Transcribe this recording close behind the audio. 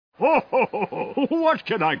Ho, ho, ho, ho. What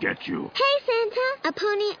can I get you? Hey, Santa. A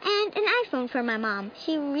pony and an iPhone for my mom.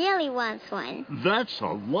 She really wants one. That's a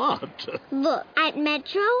lot. Look, at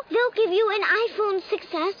Metro, they'll give you an iPhone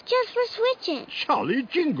 6S just for switching. Jolly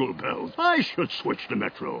jingle bells. I should switch to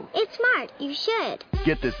Metro. It's smart. You should.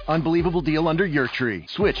 Get this unbelievable deal under your tree.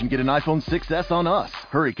 Switch and get an iPhone 6S on us.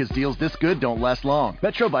 Hurry, because deals this good don't last long.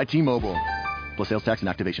 Metro by T-Mobile. Plus sales tax and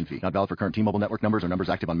activation fee. Not valid for current T-Mobile network numbers or numbers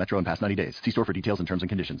active on Metro in past 90 days. See store for details and terms and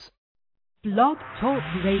conditions. Blog Talk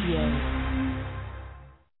Radio.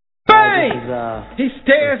 Bang! He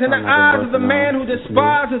stares in the eyes of the man who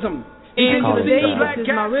despises him. Angela Davis is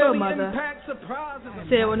my real mother.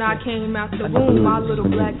 Said when I came out the womb, my little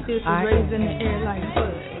black sis was raised in the air like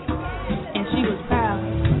bud. And she was proud,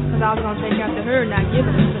 because I was going to take after her, not give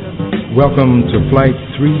her to them. Welcome to Flight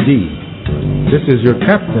 3D. This is your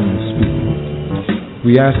captain speaking.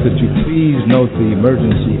 We ask that you please note the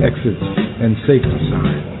emergency exits and safety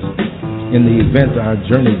signs in the event our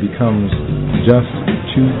journey becomes just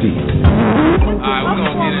too deep. Alright, we're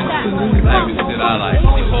gonna get into that shit I like.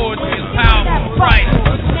 Poetry is powerful, right?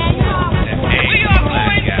 We are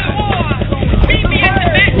going to war. Meet me at the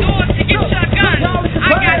back door to get your guns.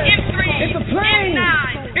 I got M3, M9,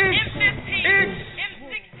 M15,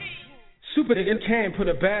 M16. Super nigga can't put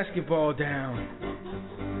a basketball down.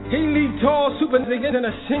 He leave tall super niggas in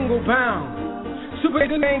a single bound. Super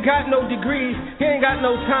nigga ain't got no degrees, he ain't got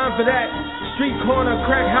no time for that. Street corner,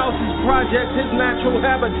 crack houses, projects, his natural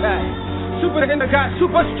habitat. Super nigga got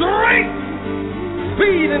super strength,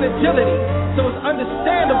 speed and agility, so it's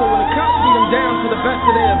understandable when the cops beat him down to the best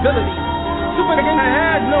of their ability. Super nigga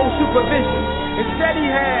had no supervision, instead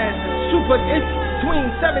he had super between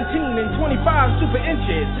 17 and 25 super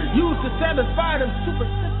inches used to satisfy them super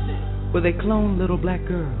sisters. Will they clone little black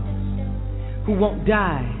girls who won't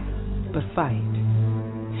die but fight?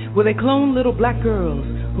 Will they clone little black girls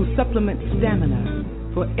who supplement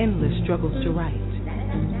stamina for endless struggles to write?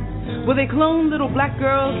 Will they clone little black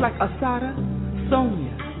girls like Asada,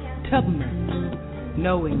 Sonia, Tubman,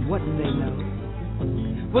 knowing what they know?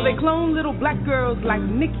 Will they clone little black girls like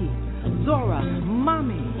Nikki, Zora,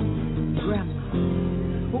 Mommy,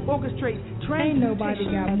 Grandma, who orchestrate Ain't nobody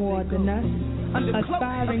got more than us.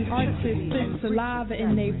 Aspiring artists spit saliva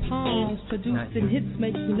in their palms, producing hits,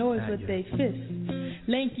 making noise with their fists.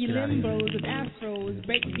 Lanky limbos with afros,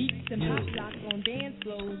 break beats and pop locks on dance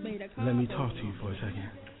floors made a combo. Let me talk to you for a second.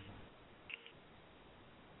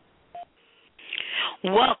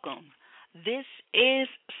 Welcome. This is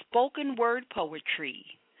Spoken Word Poetry,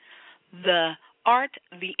 the art,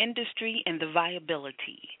 the industry, and the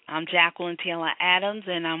viability. I'm Jacqueline Taylor Adams,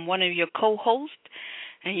 and I'm one of your co-hosts.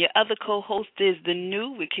 And your other co-host is the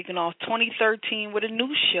new. We're kicking off 2013 with a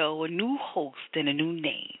new show, a new host, and a new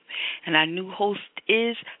name. And our new host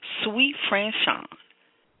is Sweet Franchon.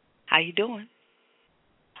 How you doing?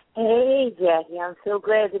 Hey, Jackie. I'm so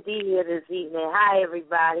glad to be here this evening. Hi,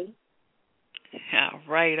 everybody. All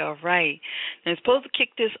right. Now, I'm supposed to kick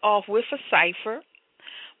this off with a cipher,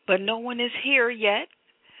 but no one is here yet.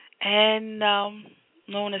 And no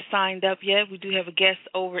one has signed up yet. We do have a guest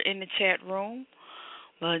over in the chat room.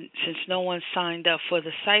 But since no one signed up for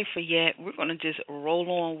the cipher yet, we're going to just roll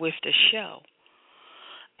on with the show.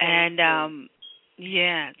 And,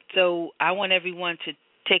 so I want everyone to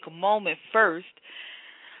take a moment first.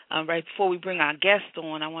 Right before we bring our guest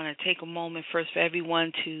on, I want to take a moment first for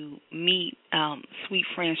everyone to meet Sweet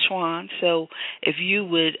Franchon. So if you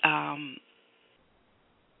would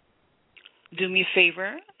do me a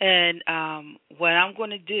favor, and what I'm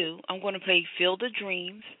going to do, I'm going to play Field of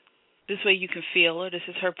Dreams. This way you can feel her. This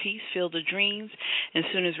is her piece, Field of Dreams. And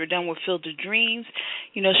as soon as we're done with Field of Dreams,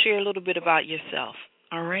 share a little bit about yourself.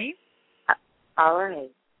 All right? All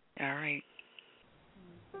right. All right.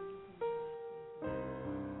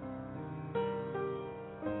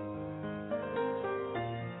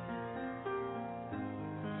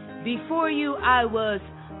 Before you, I was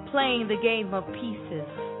playing the game of pieces.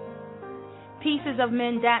 Pieces of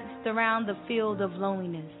men danced around the field of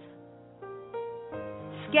loneliness.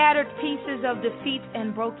 Scattered pieces of defeat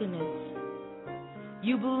and brokenness.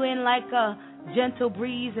 You blew in like a gentle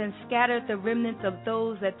breeze and scattered the remnants of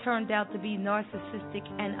those that turned out to be narcissistic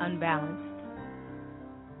and unbalanced.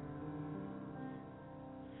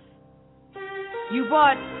 You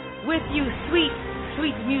brought with you sweet,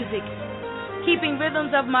 sweet music, keeping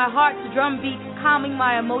rhythms of my heart's drumbeat, calming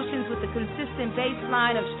my emotions with a consistent bass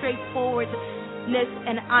line of straightforwardness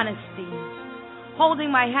and honesty.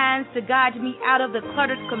 Holding my hands to guide me out of the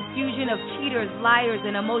cluttered confusion of cheaters, liars,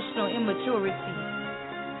 and emotional immaturity.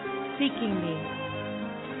 Seeking me,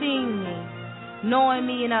 seeing me, knowing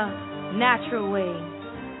me in a natural way.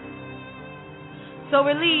 So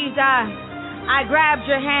relieved, I grabbed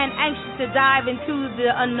your hand, anxious to dive into the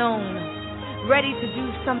unknown, ready to do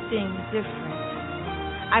something different.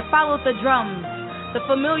 I followed the drums, the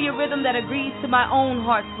familiar rhythm that agrees to my own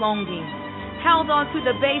heart's longing, held on to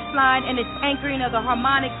the bass line and its anchoring of the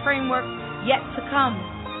harmonic framework yet to come.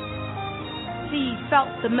 See, felt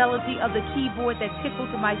the melody of the keyboard that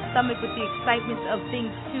tickled my stomach with the excitement of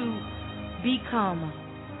things to become.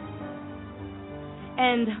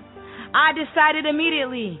 And I decided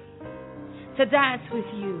immediately to dance with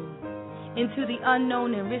you into the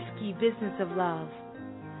unknown and risky business of love,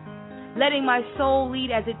 letting my soul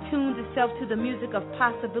lead as it tunes itself to the music of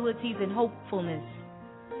possibilities and hopefulness,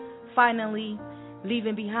 finally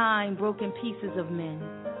leaving behind broken pieces of men.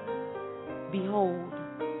 Behold,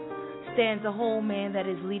 stands a whole man that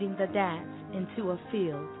is leading the dance into a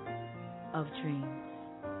field of dreams.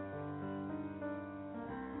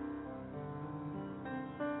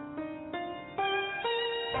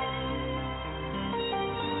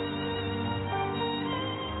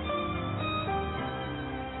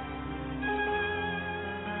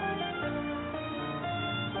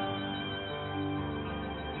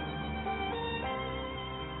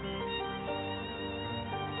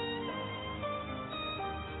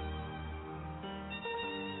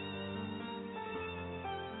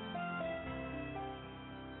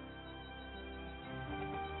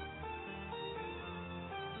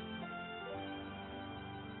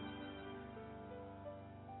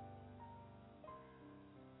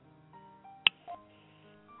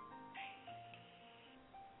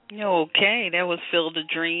 Okay, that was Field of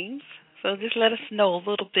Dreams. So just let us know a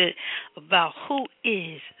little bit about who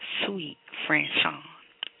is Sweet Franchon.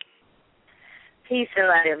 Peace and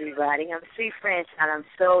light, everybody. I'm Sweet Franchon. I'm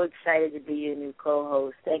so excited to be your new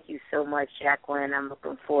co-host. Thank you so much, Jacqueline. I'm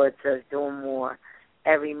looking forward to doing more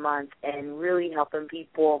every month and really helping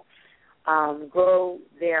people grow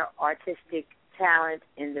their artistic talent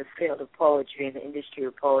in the field of poetry, in the industry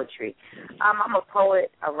of poetry. I'm a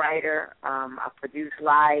poet, a writer. I produce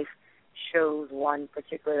live shows. One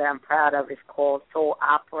particular that I'm proud of is called Soul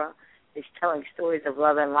Opera. It's telling stories of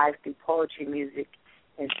love and life through poetry, music,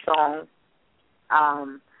 and song.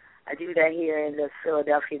 I do that here in the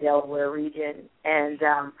Philadelphia, Delaware region, and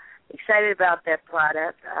excited about that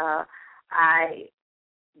product. I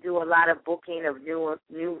do a lot of booking of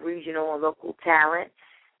new regional and local talent.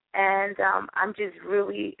 And I'm just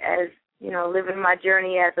really, as you know, living my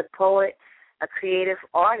journey as a poet, a creative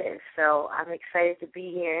artist. So I'm excited to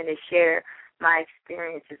be here and to share my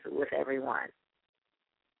experiences with everyone.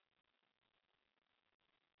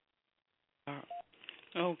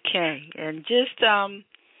 Okay, and just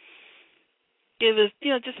give us,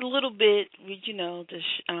 just a little bit,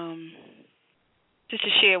 just to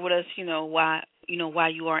share with us, why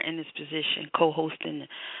you are in this position, co-hosting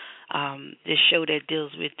this show that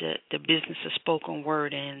deals with the business of spoken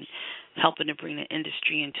word and helping to bring the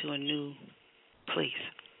industry into a new place.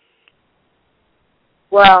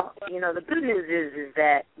 Well, the good news is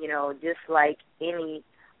that, just like any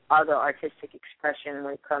other artistic expression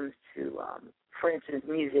when it comes to, for instance,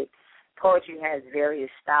 music, poetry has various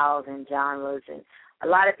styles and genres, and a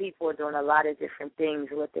lot of people are doing a lot of different things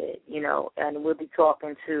with it, and we'll be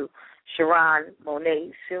talking to Sharon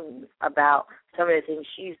Monet soon about some of the things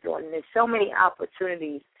she's doing. And there's so many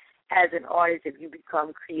opportunities as an artist if you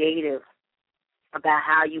become creative about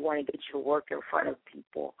how you want to get your work in front of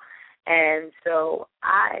people. And so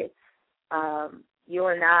you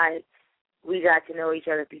and I, we got to know each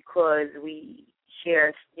other because we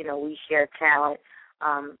share talent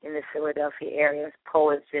in the Philadelphia area as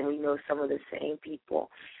poets, and we know some of the same people.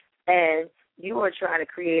 And you are trying to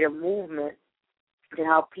create a movement to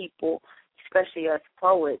help people, especially us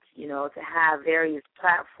poets, to have various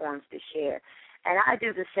platforms to share. And I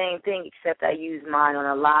do the same thing, except I use mine on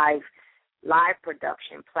a live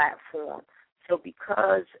production platform. So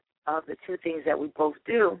because of the two things that we both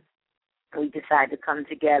do, we decided to come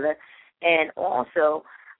together. And also,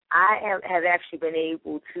 I have actually been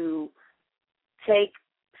able to take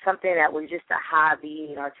something that was just a hobby,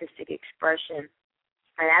 an artistic expression,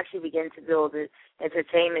 and actually begin to build an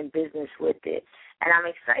entertainment business with it. And I'm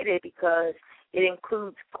excited because it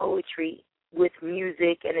includes poetry with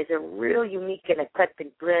music, and it's a real unique and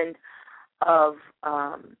eclectic blend of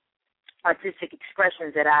artistic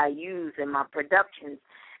expressions that I use in my productions.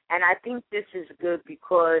 And I think this is good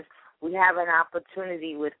because we have an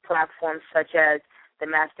opportunity with platforms such as the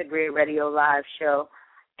Master Grade Radio Live Show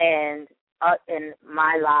and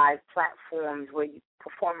my live platforms where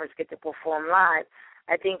performers get to perform live.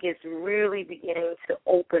 I think it's really beginning to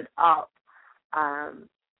open up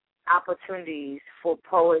opportunities for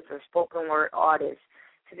poets or spoken word artists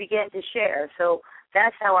to begin to share. So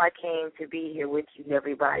that's how I came to be here with you,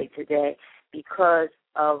 everybody, today, because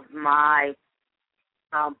of my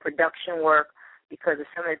production work, because of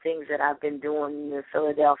some of the things that I've been doing in the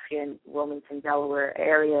Philadelphia and Wilmington, Delaware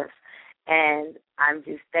areas. And I'm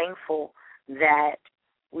just thankful that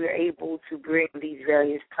we're able to bring these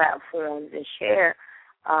various platforms and share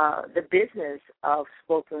the business of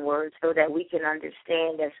spoken word so that we can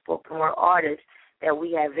understand as spoken word artists that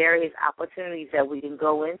we have various opportunities that we can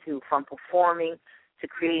go into, from performing to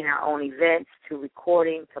creating our own events to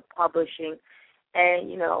recording to publishing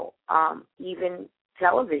and, even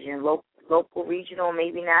television, local, regional,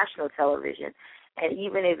 maybe national television. And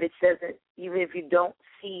even if you don't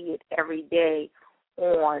see it every day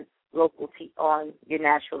on on your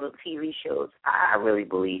national TV shows, I really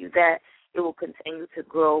believe that it will continue to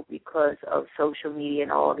grow because of social media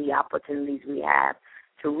and all the opportunities we have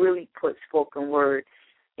to really put spoken word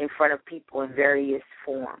in front of people in various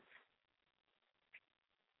forms.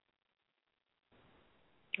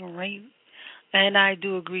 All right. And I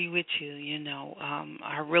do agree with you.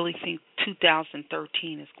 I really think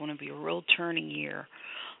 2013 is going to be a real turning year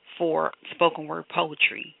for spoken word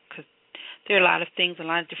poetry, because there are a lot of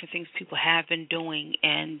different things people have been doing,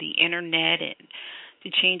 and the internet and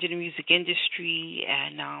the change in the music industry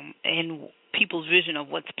and people's vision of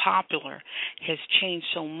what's popular has changed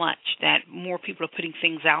so much that more people are putting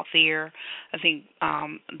things out there. I think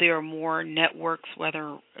there are more networks,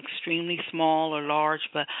 whether extremely small or large,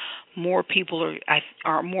 but more people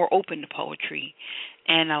are more open to poetry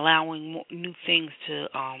and allowing new things to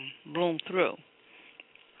bloom through.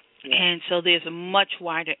 Yeah. And so there's a much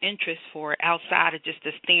wider interest for it outside of just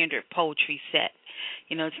the standard poetry set.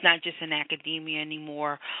 It's not just in academia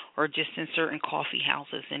anymore or just in certain coffee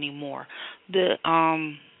houses anymore.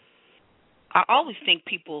 I always think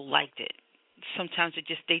people liked it. Sometimes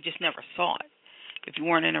they just never saw it. If you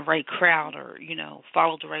weren't in the right crowd or,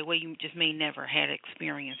 followed the right way, you just may never had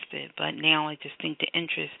experienced it. But now I just think the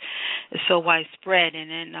interest is so widespread.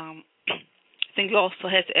 And then I think we also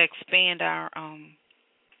have to expand our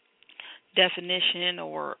definition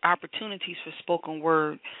or opportunities for spoken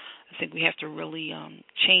word. I think we have to really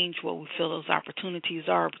change what we feel those opportunities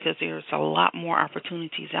are, because there's a lot more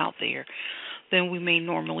opportunities out there than we may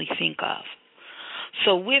normally think of.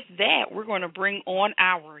 So with that, we're going to bring on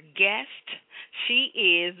our guest. She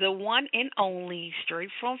is the one and only, straight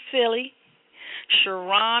from Philly,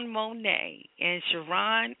 Sharon Monet. And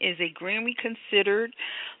Sharon is a Grammy-considered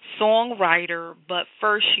songwriter, but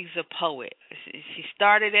first she's a poet. She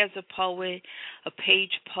started as a poet, a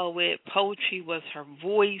page poet. Poetry was her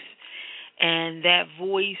voice, and that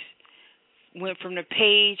voice went from the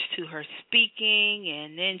page to her speaking,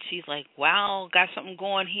 and then she's like, wow, got something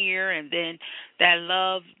going here. And then that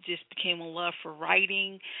love just became a love for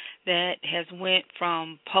writing that has went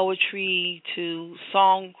from poetry to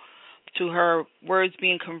song, to her words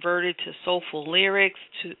being converted to soulful lyrics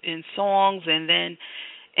in songs, and then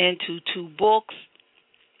into 2 books,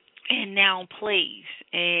 and now plays.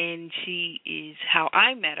 And she is, how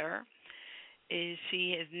I met her, is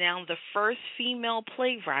she is now the first female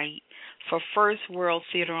playwright for First World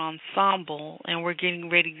Theater Ensemble, and we're getting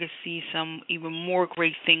ready to see some even more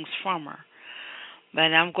great things from her.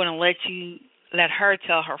 But I'm going to let her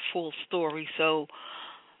tell her full story. So,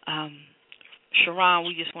 Sharon,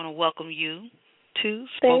 we just want to welcome you to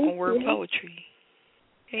Spoken Word Poetry.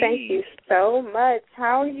 Hey. Thank you so much.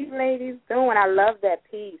 How are you ladies doing? I love that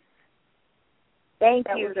piece. Thank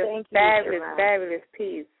you. That was a fabulous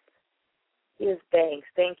piece. Yes, thanks.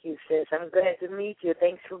 Thank you, sis. I'm glad to meet you.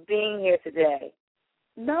 Thanks for being here today.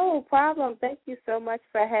 No problem. Thank you so much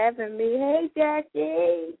for having me. Hey,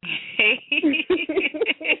 Jackie.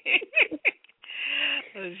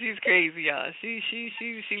 She's crazy, y'all. She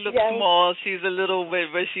looks small. She's a little bit,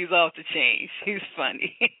 but she's off the chain. She's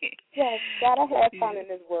funny. Yes, gotta have fun in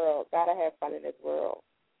this world.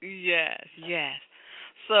 Yes.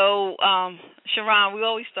 So, Sharon, we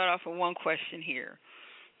always start off with one question here,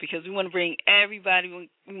 because we want to bring everybody,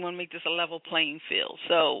 we want to make this a level playing field.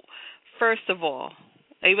 So, first of all,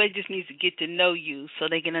 everybody just needs to get to know you so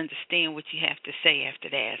they can understand what you have to say after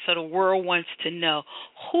that. So the world wants to know,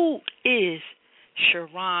 who is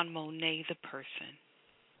Sharon Monet, the person?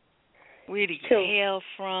 Where do you hail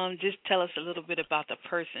from? Just tell us a little bit about the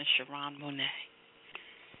person, Sharon Monet.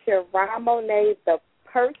 Sharon Monet, the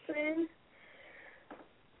person?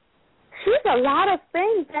 She's a lot of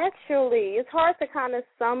things, actually. It's hard to kind of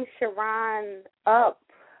sum Sharon up.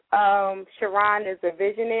 Sharon is a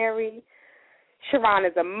visionary. Sharon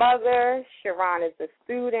is a mother. Sharon is a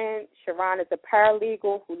student. Sharon is a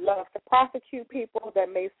paralegal who loves to prosecute people.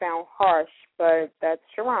 That may sound harsh, but that's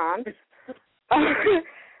Sharon.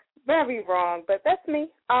 Very wrong, but that's me.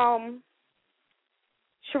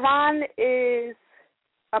 Sharon is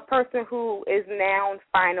a person who is now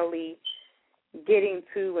finally getting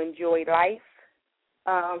to enjoy life.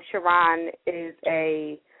 Sharon is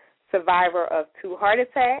a survivor of 2 heart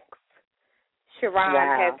attacks. Sharon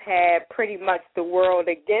has had pretty much the world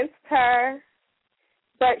against her,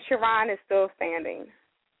 but Sharon is still standing.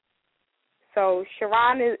 So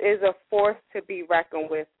Sharon is a force to be reckoned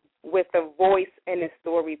with a voice and a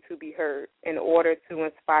story to be heard in order to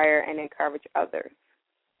inspire and encourage others.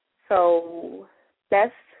 So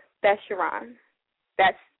that's Sharon.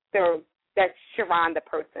 That's Sharon the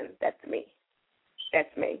person. That's me.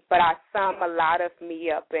 But I sum a lot of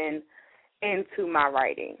me up into my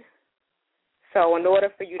writing. So in order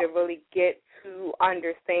for you to really get to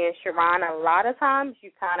understand Sharon, a lot of times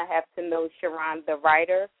you kind of have to know Sharon the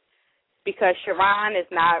writer, because Sharon is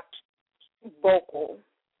not vocal.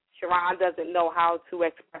 Sharon doesn't know how to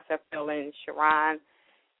express her feelings. Sharon,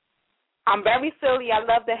 I'm very silly. I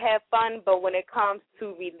love to have fun, but when it comes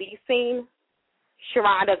to releasing,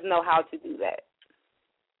 Sharon doesn't know how to do that.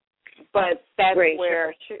 But that's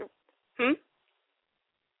where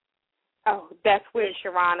that's where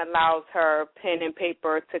Sharon allows her pen and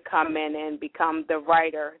paper to come in and become the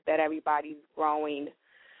writer that everybody's growing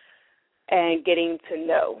and getting to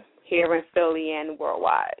know here in Philly and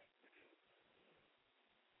worldwide.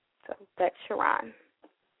 So that's Sharon.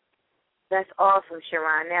 That's awesome,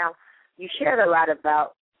 Sharon. Now, you shared a lot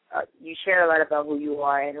about who you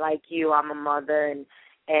are, and like you, I'm a mother, and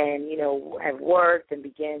have worked and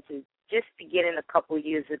began a couple of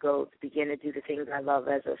years ago to begin to do the things I love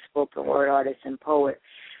as a spoken word artist and poet.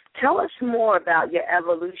 Tell us more about your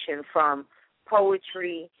evolution from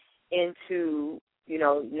poetry into,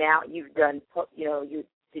 now you've done,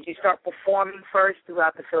 did you start performing first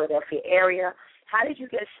throughout the Philadelphia area? How did you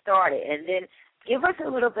get started? And then give us a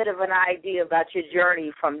little bit of an idea about your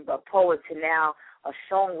journey from a poet to now a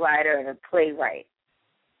songwriter and a playwright.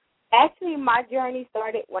 Actually, my journey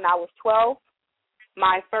started when I was 12.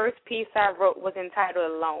 My first piece I wrote was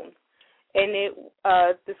entitled Alone, and it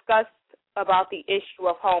discussed about the issue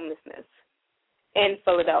of homelessness in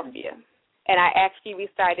Philadelphia. And I actually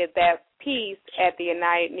recited that piece at the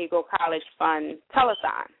United Negro College Fund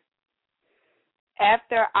telethon.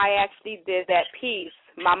 After I actually did that piece,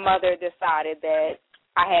 my mother decided that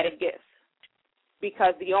I had a gift,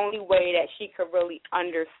 because the only way that she could really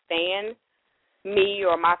understand me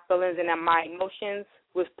or my feelings and my emotions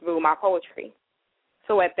was through my poetry.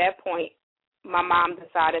 So at that point, my mom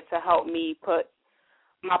decided to help me put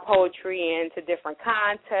my poetry into different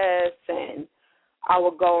contests, and I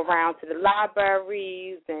would go around to the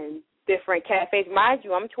libraries and different cafes. Mind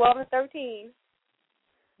you, I'm 12 and 13,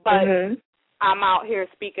 but I'm out here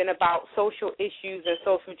speaking about social issues and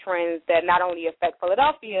social trends that not only affect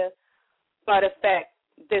Philadelphia, but affect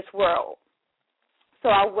this world. So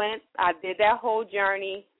I did that whole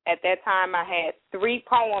journey. At that time, I had 3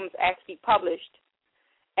 poems actually published,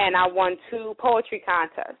 and I won 2 poetry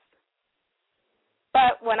contests.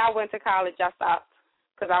 But when I went to college, I stopped,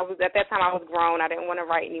 because at that time I was grown. I didn't want to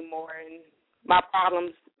write anymore, and my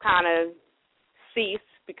problems kind of ceased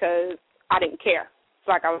because I didn't care. It's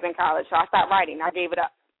like I was in college, so I stopped writing. I gave it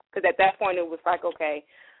up, because at that point it was like, okay,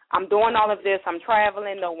 I'm doing all of this. I'm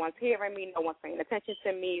traveling. No one's hearing me. No one's paying attention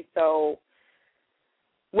to me. So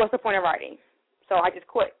what's the point of writing? So I just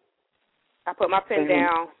quit. I put my pen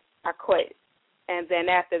down. I quit. And then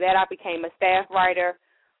after that, I became a staff writer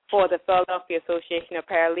for the Philadelphia Association of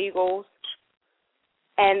Paralegals.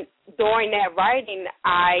 And during that writing,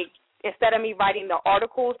 instead of me writing the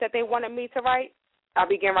articles that they wanted me to write, I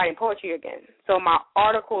began writing poetry again. So my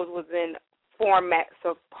articles was in formats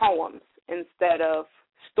of poems instead of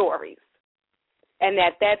stories. And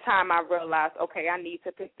at that time, I realized, okay, I need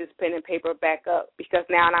to pick this pen and paper back up, because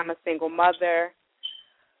now I'm a single mother,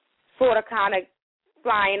 sort of kind of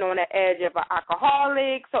flying on the edge of an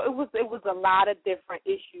alcoholic. So it was a lot of different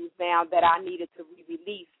issues now that I needed to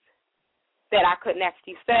re-release that I couldn't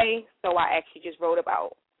actually say, so I actually just wrote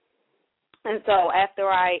about. And so after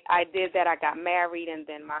I did that, I got married, and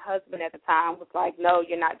then my husband at the time was like, no,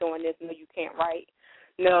 you're not doing this. No, you can't write.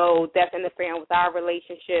 No, that's interfering with our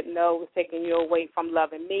relationship. No, it's taking you away from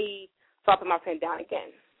loving me. So I put my pen down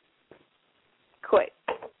again. Quit.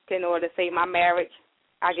 In order to save my marriage,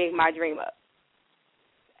 I gave my dream up.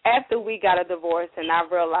 After we got a divorce, and I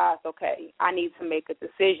realized, okay, I need to make a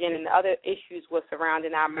decision, and other issues were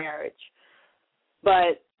surrounding our marriage.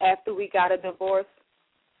 But after we got a divorce,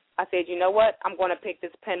 I said, you know what, I'm going to pick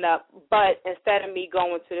this pen up, but instead of me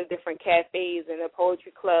going to the different cafes and the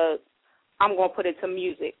poetry clubs, I'm going to put it to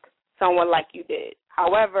music, someone like you did.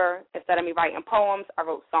 However, instead of me writing poems, I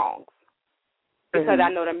wrote songs. Because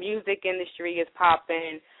I know the music industry is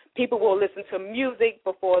popping. People will listen to music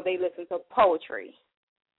before they listen to poetry.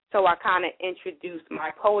 So I kind of introduced my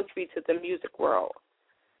poetry to the music world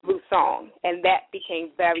through song, and that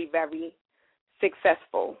became very, very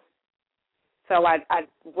successful. So I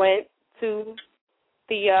went to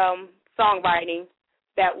the songwriting.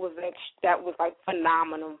 That was like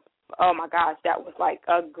phenomenal. Oh my gosh, that was like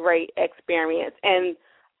a great experience, and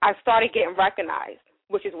I started getting recognized,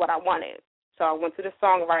 which is what I wanted. So I went to the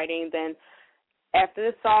songwriting. Then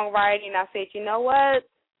after the songwriting, I said, you know what?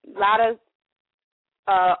 A lot of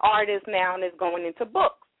artists now is going into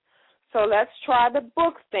books. So let's try the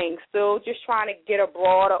books thing. Still just trying to get a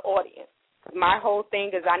broader audience. My whole thing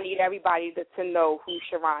is I need everybody to know who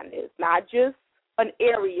Sharon is. Not just an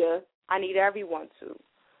area. I need everyone to.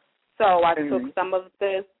 So I took some of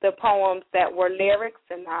the poems that were lyrics,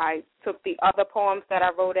 and I took the other poems that I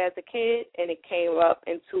wrote as a kid, and it came up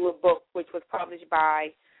into a book which was published by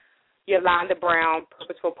Yolanda Brown,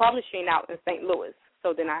 Purposeful Publishing out in St. Louis.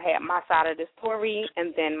 So then I had my side of the story,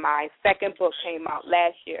 and then my second book came out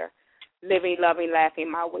last year, Living, Loving,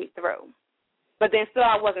 Laughing My Way Through. But then still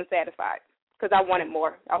I wasn't satisfied because I wanted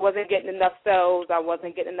more. I wasn't getting enough sales. I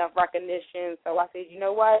wasn't getting enough recognition. So I said, you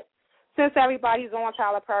know what? Since everybody's on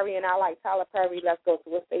Tyler Perry and I like Tyler Perry, let's go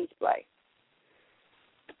to a stage play.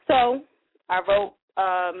 So I wrote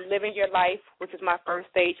Living Your Life, which is my first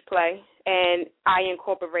stage play, and I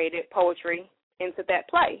incorporated poetry into that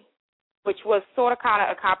play, which was sort of kind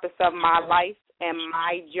of a compass of my life and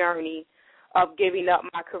my journey of giving up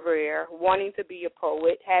my career, wanting to be a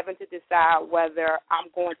poet, having to decide whether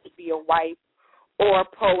I'm going to be a wife or a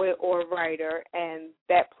poet or a writer, and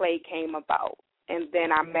that play came about. And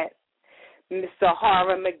then I met Mr.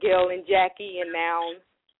 Harvard McGill and Jackie, and now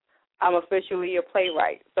I'm officially a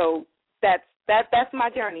playwright. So that's my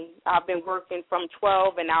journey. I've been working from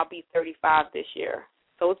 12, and I'll be 35 this year.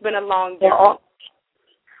 So it's been a long journey. Well,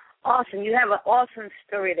 awesome. You have an awesome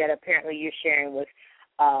story that apparently you're sharing with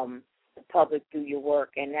the public through your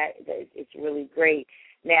work, and that it's really great.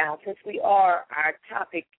 Now, since our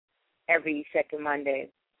topic every second Monday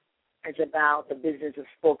is about the business of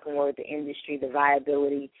spoken word, the industry, the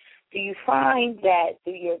viability, do you find that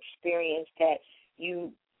through your experience that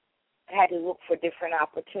you had to look for different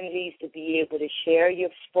opportunities to be able to share your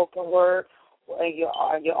spoken word or your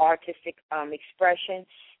artistic expression?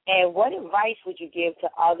 And what advice would you give to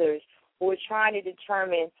others who are trying to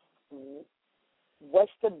determine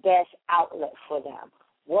what's the best outlet for them?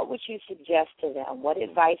 What would you suggest to them? What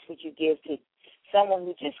advice would you give to someone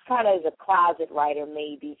who just kind of is a closet writer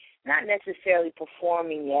maybe, not necessarily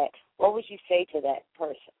performing yet? What would you say to that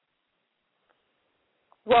person?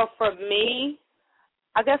 Well, for me,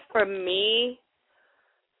 I definitely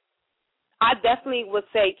would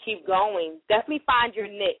say keep going. Definitely find your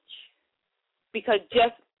niche, because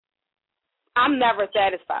I'm never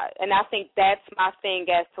satisfied, and I think that's my thing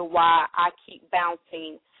as to why I keep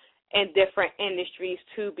bouncing in different industries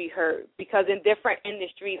to be heard, because in different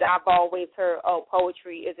industries I've always heard, oh,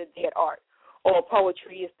 poetry is a dead art, or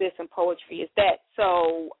poetry is this and poetry is that.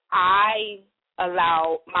 So I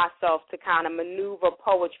allow myself to kind of maneuver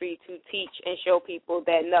poetry to teach and show people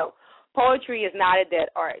that, no, poetry is not a dead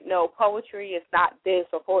art. No, poetry is not this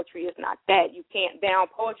or poetry is not that. You can't down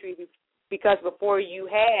poetry because before you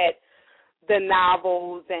had the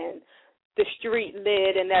novels and the street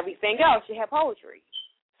lit and everything else, you had poetry.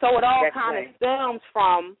 So it all kind of stems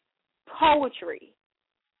from poetry.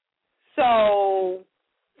 So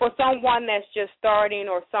for someone that's just starting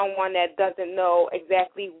or someone that doesn't know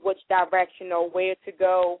exactly which direction or where to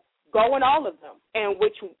go in all of them. And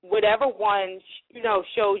whatever one,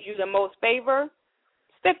 shows you the most favor,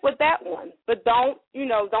 stick with that one. But don't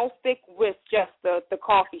stick with just the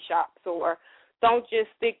coffee shops, or don't just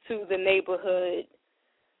stick to the neighborhood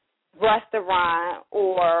restaurant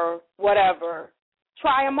or whatever.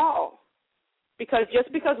 Try them all. Because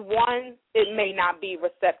just because one, it may not be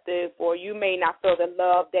receptive, or you may not feel the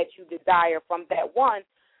love that you desire from that one,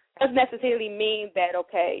 doesn't necessarily mean that,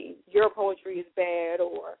 okay, your poetry is bad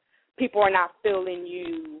or people are not feeling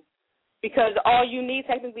you. Because all you need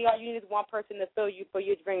is one person to feel you for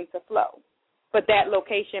your dream to flow. But that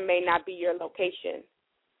location may not be your location.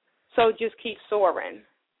 So just keep soaring.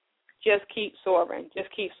 Just keep soaring. Just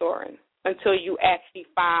keep soaring until you actually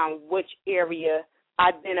find which area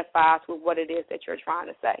identifies with what it is that you're trying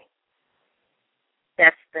to say.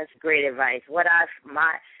 That's great advice.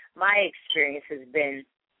 My experience has been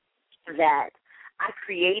that I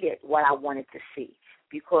created what I wanted to see,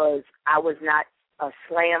 because I was not a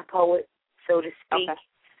slam poet, so to speak. Okay.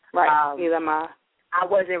 Right. Neither am I. I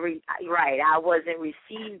wasn't I wasn't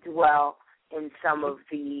received well in some of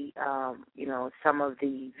the some of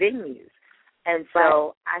the venues. And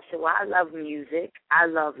so I said, well, I love music. I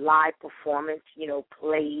love live performance,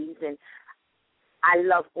 plays, and I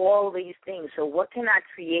love all these things. So what can I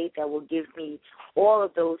create that will give me all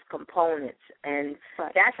of those components? And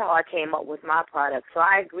that's how I came up with my product. So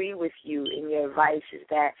I agree with you in your advice is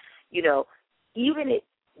that,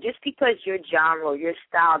 just because your genre or your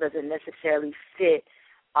style doesn't necessarily fit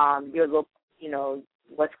your local,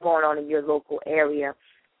 what's going on in your local area,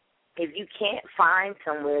 if you can't find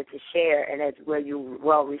somewhere to share and that's where you're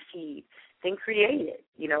well received, then create it.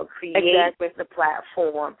 Create the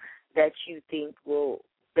platform that you think will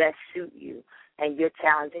best suit you and your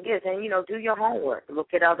talents and gifts. And, do your homework.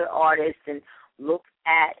 Look at other artists and look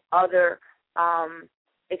at other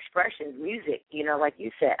expressions, music. Like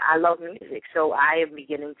you said, I love music, so I am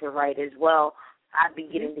beginning to write as well. I'm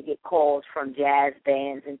beginning to get calls from jazz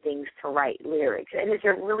bands and things to write lyrics. And it's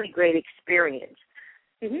a really great experience.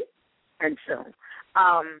 Mm-hmm. And so,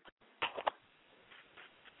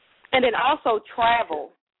 and then also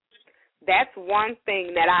travel. That's one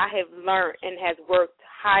thing that I have learned and has worked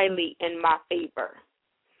highly in my favor.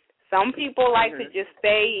 Some people like to just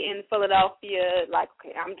stay in Philadelphia, like,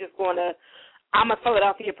 okay, I'm a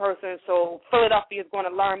Philadelphia person, so Philadelphia is going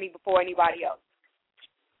to learn me before anybody else.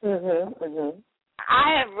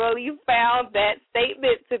 I have really found that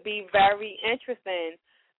statement to be very interesting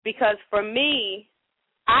because for me,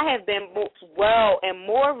 I have been well and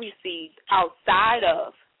more received outside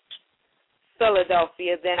of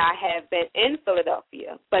Philadelphia than I have been in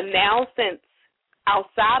Philadelphia. But now since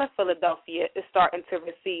outside of Philadelphia is starting to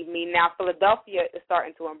receive me, now Philadelphia is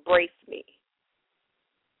starting to embrace me.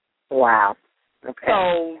 Wow. Okay.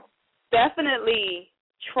 So definitely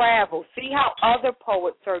travel. See how other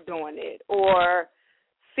poets are doing it or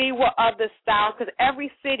see what other styles, because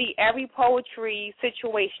every city, every poetry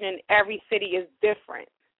situation in every city is different.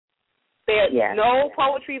 No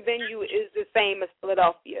poetry venue is the same as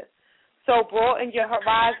Philadelphia. So broaden your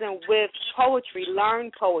horizon with poetry,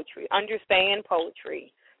 learn poetry, understand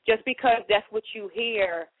poetry. Just because that's what you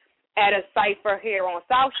hear at a cipher here on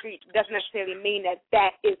South Street doesn't necessarily mean that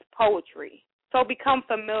that is poetry. So become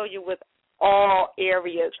familiar with all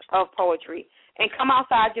areas of poetry and come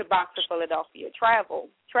outside your box of Philadelphia. Travel,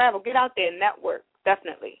 get out there, network,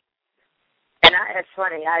 definitely. And that's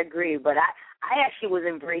funny, I agree, but I actually was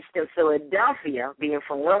embraced in Philadelphia, being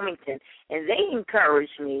from Wilmington, and they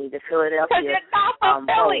encouraged me, the Philadelphia. Because you're not from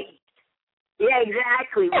Philly. Yeah,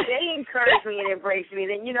 exactly. But they encouraged me and embraced me.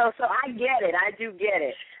 Then, so I get it. I do get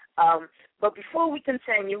it. But before we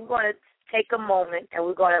continue, we're going to take a moment and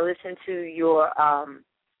we're going to listen to your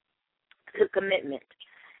to Commitment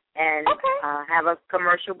and have a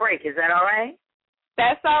commercial break. Is that all right?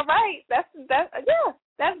 That's all right. That's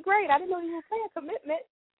great. I didn't know you were playing Commitment.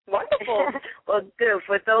 Wonderful. Well, good.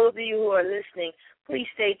 For those of you who are listening, please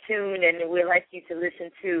stay tuned, and we'd like you to listen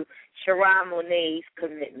to Sharon Monet's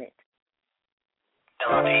Commitment.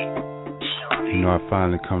 I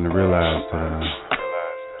finally come to realize that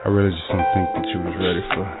I really just don't think that you was ready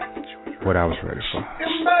for what I was ready for.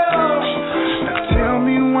 Now tell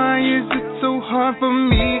me, why is it so hard for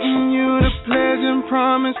me and you to pledge and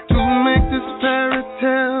promise to make this fairy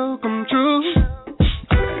tale come true?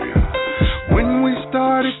 When we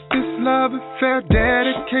started this love affair,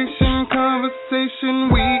 dedication,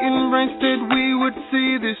 conversation, we embraced that we would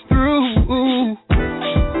see this through.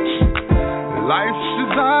 Life's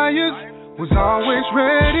desires was always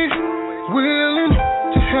ready, willing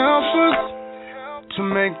to help us to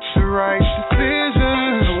make the right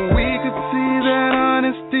decision. We could see that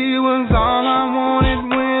honesty was all I wanted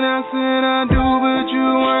when I said I do, but you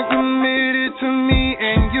weren't committed to me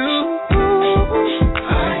and you.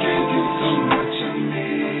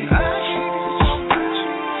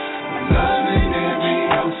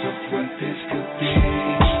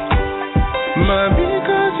 But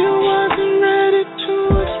because you wasn't ready to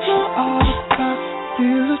explore all the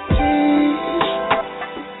possibilities,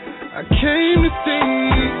 I came to see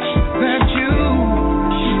that you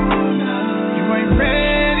ain't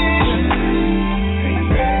ready.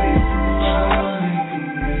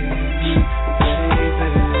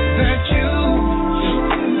 That you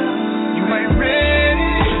ain't ready.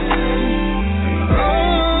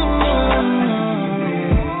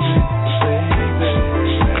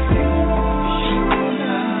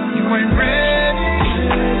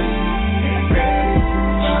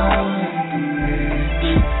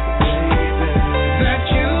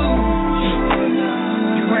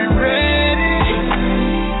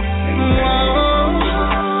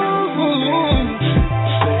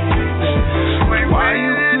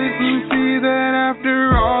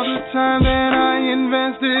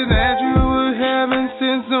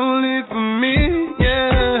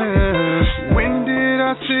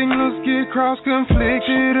 cross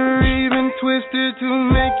conflicted or even twisted to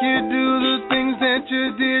make you do the things that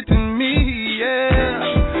you did to me,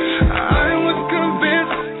 yeah. I was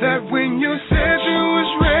convinced that when you said you was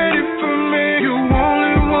ready for me, you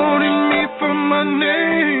only wanted me for my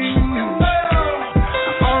name.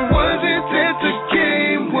 Or was it that the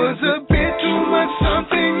game was a bit too much,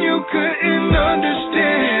 something you couldn't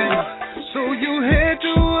understand? So you had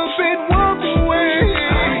to a bit walk away.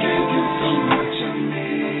 I gave you so much of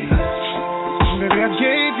me. Baby, I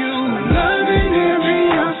gave you love in every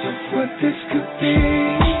ounce of what this could be.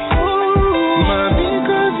 Mommy,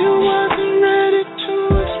 because you wasn't ready to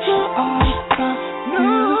explore all the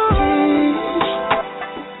possibilities.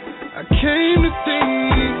 I came to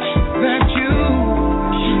think that you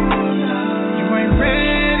ain't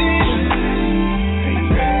ready.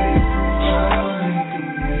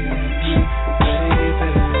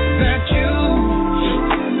 That you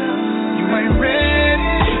ain't ready. You ain't ready. That you ain't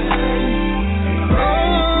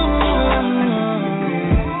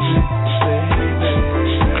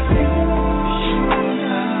ready.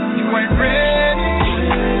 You ain't ready.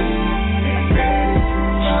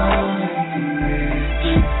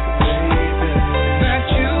 That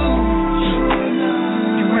you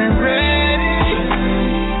ain't ready.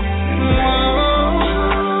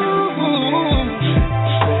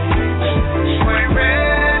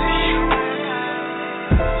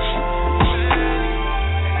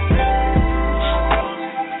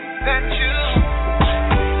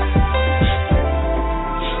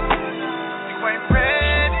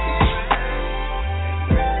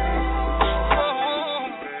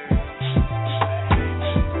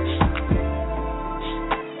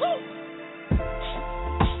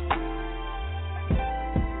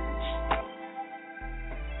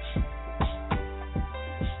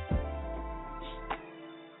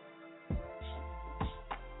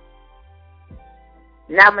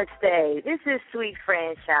 Namaste. This is Sweet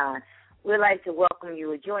Franchon. We'd like to welcome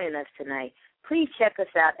you for joining us tonight. Please check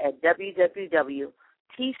us out at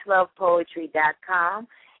www.peacelovepoetry.com,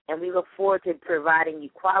 and we look forward to providing you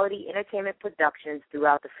quality entertainment productions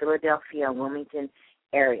throughout the Philadelphia and Wilmington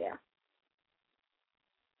area.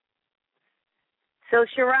 So,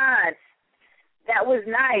 Sharon, that was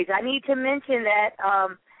nice. I need to mention that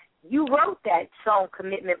you wrote that song,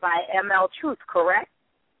 Commitment, by ML Truth, correct?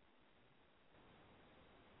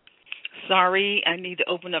 Sorry, I need to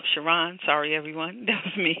open up Sharon. Sorry, everyone. That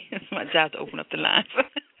was me. It's my job to open up the lines.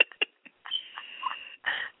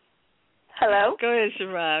 Hello? Go ahead,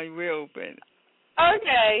 Sharon. We're open.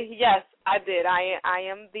 Okay, yes, I did. I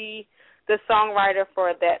am the songwriter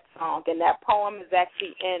for that song, and that poem is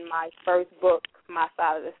actually in my first book, My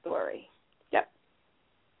Side of the Story. Yep.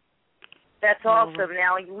 That's awesome.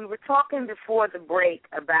 Now, we were talking before the break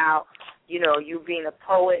about, you being a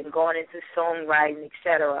poet and going into songwriting,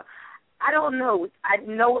 etc. I don't know. I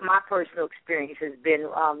know what my personal experience has been.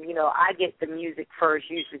 I get the music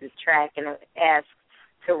first, usually the track, and ask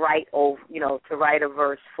to write to write a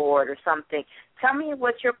verse for it or something. Tell me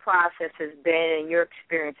what your process has been and your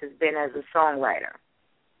experience has been as a songwriter.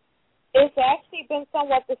 It's actually been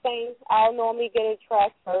somewhat the same. I'll normally get a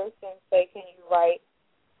track first and say, can you write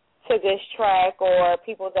to this track, or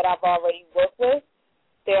people that I've already worked with,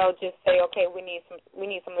 they'll just say, okay, we need some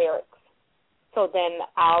lyrics. So then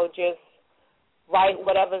I'll just write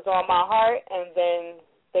whatever's on my heart, and then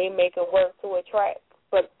they make it work to a track.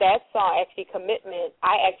 But that song, actually, Commitment,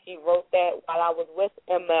 I actually wrote that while I was with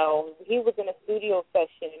ML. He was in a studio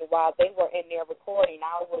session, and while they were in there recording,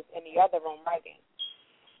 I was in the other room writing.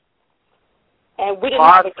 And we didn't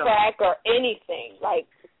have a track or anything.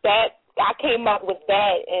 Like that, I came up with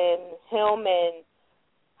that, and him and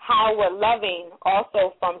Howard Loving,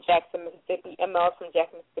 also from Jackson, Mississippi, ML from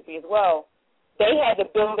Jackson, Mississippi as well, they had to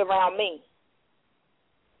build around me.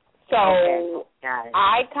 So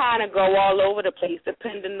I kind of go all over the place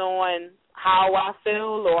depending on how I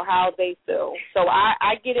feel or how they feel. So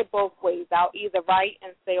I get it both ways. I'll either write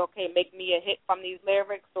and say, okay, make me a hit from these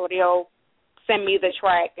lyrics, or they'll send me the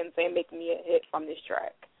track and say, make me a hit from this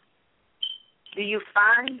track. Do you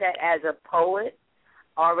find that as a poet,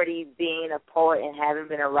 already being a poet and having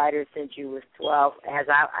been a writer since you was 12, as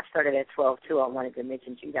I started at 12 too, I wanted to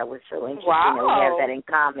mention to you, that was so interesting. Wow. That we have that in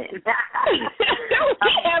common. We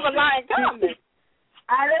have a lot in common.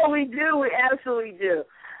 I know we do. We absolutely do.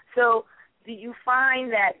 So do you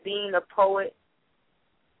find that being a poet,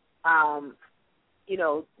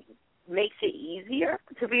 makes it easier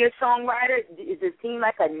to be a songwriter? Does it seem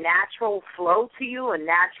like a natural flow to you, a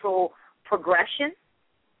natural progression?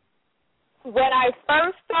 When I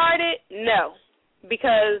first started, no,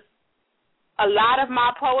 because a lot of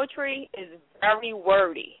my poetry is very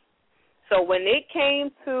wordy. So when it came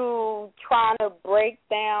to trying to break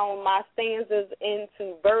down my stanzas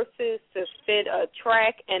into verses to fit a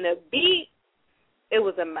track and a beat, it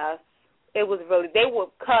was a mess. It was really, they would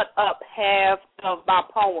cut up half of my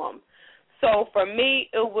poem. So for me,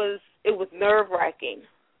 it was nerve-wracking.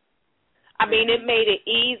 I mean, it made it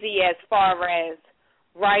easy as far as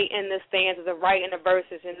writing the stanzas or writing the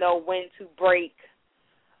verses and know when to break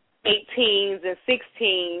 18s and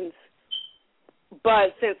 16s.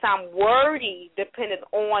 But since I'm wordy, depending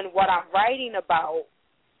on what I'm writing about,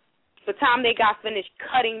 the time they got finished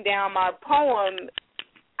cutting down my poem,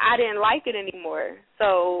 I didn't like it anymore.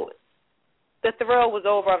 So the thrill was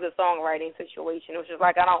over of the songwriting situation. It was just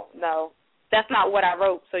like, I don't know. That's not what I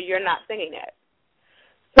wrote, so you're not singing that.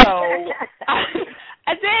 So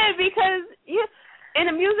I did, because in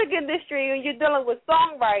the music industry, when you're dealing with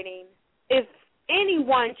songwriting, if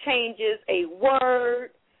anyone changes a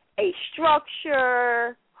word, a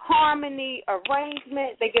structure, harmony,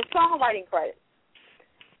 arrangement, they get songwriting credit.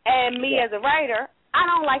 And me as a writer, I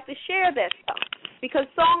don't like to share that stuff, because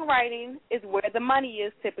songwriting is where the money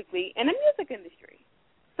is typically in the music industry.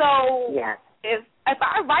 So if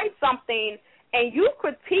I write something and you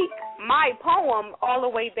critique my poem all the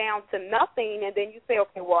way down to nothing, and then you say,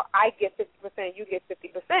 okay, well, I get 50%, you get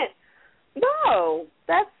 50%. No,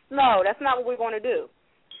 that's not what we're going to do.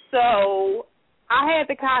 So I had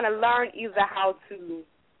to kind of learn either how to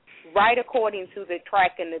write according to the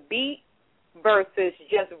track and the beat versus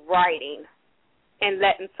just writing and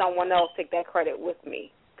letting someone else take that credit with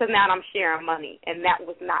me, because now I'm sharing money, and that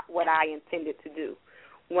was not what I intended to do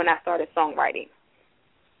when I started songwriting.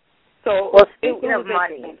 So, well, speaking of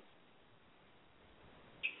money,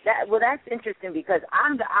 that's interesting, because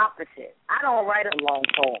I'm the opposite. I don't write a long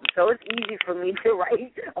poem, so it's easy for me to write.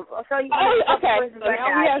 So you okay, so now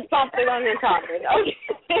we have something on your topic. Okay.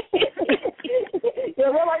 Yeah,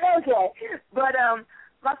 well, okay. But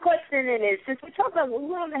my question is, since we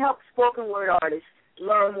want to help spoken word artists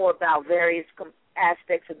learn more about various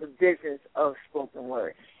aspects of the business of spoken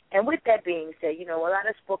word. And with that being said, a lot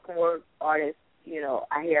of spoken word artists,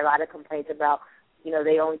 I hear a lot of complaints about,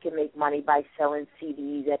 they only can make money by selling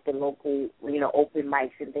CDs at the local, open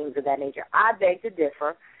mics and things of that nature. I beg to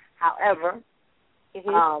differ. However,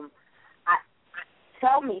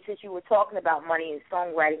 tell me, since you were talking about money and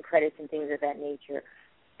songwriting credits and things of that nature,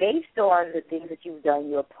 based on the things that you've done,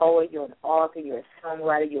 you're a poet, you're an author, you're a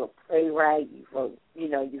songwriter, you're a playwright, you wrote, you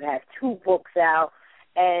have 2 books out,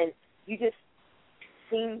 and you just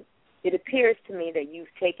it appears to me that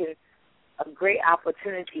you've taken a great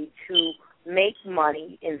opportunity to make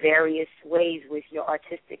money in various ways with your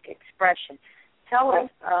artistic expression. Tell us,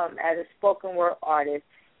 as a spoken word artist,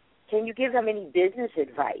 can you give them any business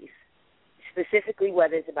advice, specifically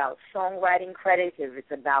whether it's about songwriting credits, if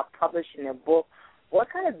it's about publishing a book? What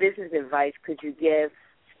kind of business advice could you give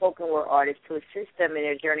spoken word artists to assist them in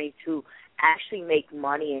their journey to actually make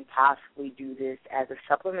money and possibly do this as a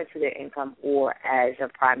supplement to their income or as a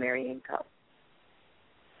primary income?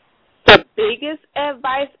 The biggest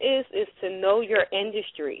advice is to know your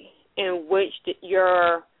industry in which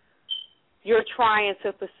you're trying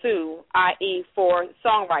to pursue, i.e. for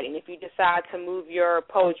songwriting. If you decide to move your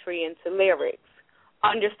poetry into lyrics,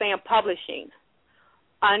 understand publishing,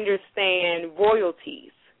 understand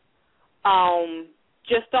royalties.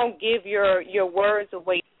 Just don't give your words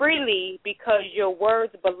away freely, because your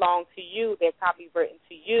words belong to you. They're copywritten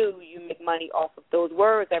to you. You make money off of those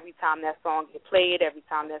words every time that song gets played, every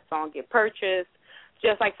time that song gets purchased.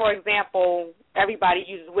 Just like, for example, everybody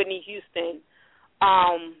uses Whitney Houston,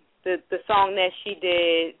 the song that she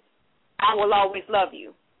did, I Will Always Love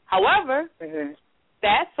You. However,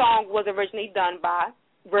 that song was originally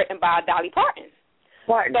written by Dolly Parton.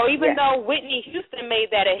 So even though Whitney Houston made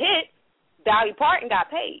that a hit, Dolly Parton got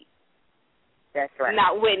paid. That's right.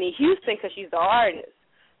 Not Whitney Houston, because she's the artist.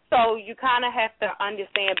 So you kind of have to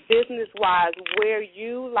understand business-wise where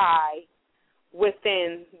you lie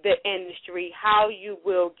within the industry, how you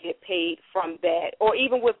will get paid from that, or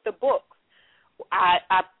even with the books. I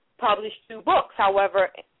published 2 books. However,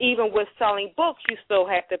 even with selling books, you still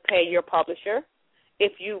have to pay your publisher.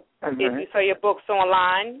 If you sell your books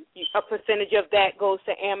online, a percentage of that goes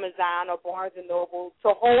to Amazon or Barnes & Noble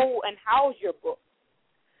to hold and house your book.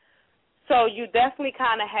 So you definitely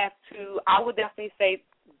kind of have to, I would definitely say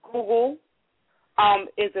Google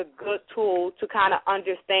is a good tool to kind of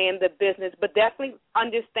understand the business, but definitely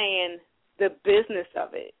understand the business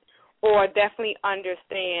of it, or definitely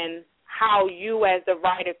understand how you as the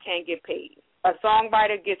writer can get paid. A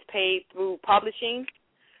songwriter gets paid through publishing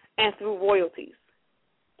and through royalties,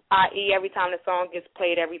 i.e. every time the song gets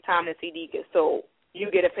played, every time the CD gets sold.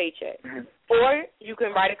 you get a paycheck. Or you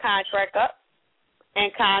can write a contract up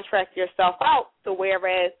and contract yourself out to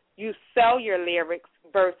whereas you sell your lyrics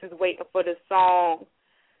versus waiting for the song,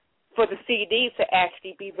 for the CD to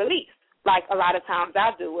actually be released. Like a lot of times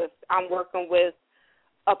I do. If I'm working with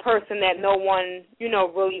a person that no one,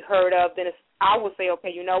 really heard of, then I will say,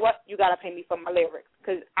 okay, you know what? You got to pay me for my lyrics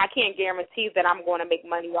because I can't guarantee that I'm going to make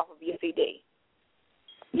money off of your CD.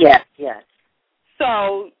 Yes.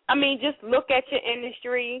 So, just look at your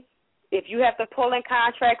industry. If you have to pull in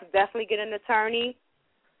contracts, definitely get an attorney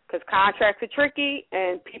because contracts are tricky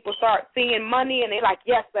and people start seeing money and they're like,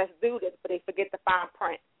 yes, let's do this, but they forget the fine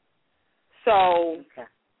print. So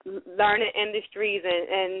learning industries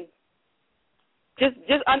and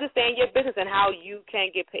just understand your business and how you can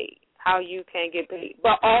get paid,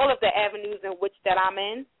 But all of the avenues in which that I'm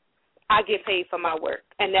in, I get paid for my work,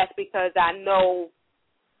 and that's because I know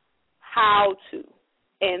how to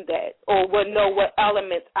in that or know what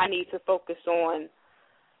elements I need to focus on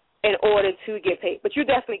in order to get paid. But you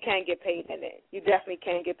definitely can get paid in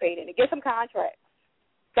it. Get some contracts.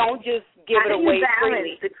 Don't just give it away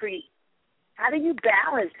freely. How do you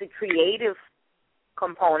balance the creative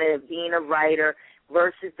component of being a writer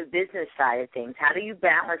versus the business side of things? How do you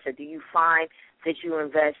balance it? Do you find that you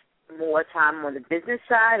invest more time on the business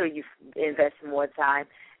side or you invest more time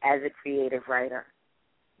as a creative writer?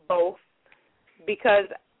 Both. Because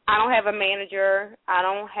I don't have a manager, I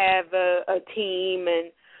don't have a team,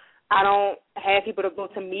 and I don't have people to go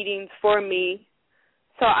to meetings for me.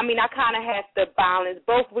 So, I kind of have to balance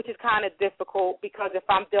both, which is kind of difficult because if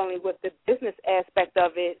I'm dealing with the business aspect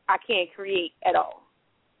of it, I can't create at all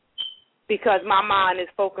because my mind is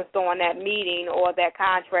focused on that meeting or that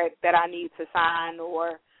contract that I need to sign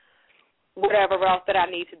or whatever else that I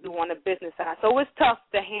need to do on the business side. So it's tough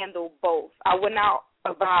to handle both. I would not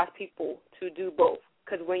advise people to do both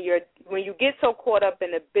because when you get so caught up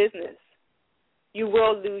in the business, you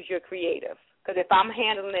will lose your creative. Because if I'm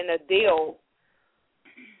handling a deal,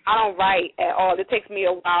 I don't write at all. It takes me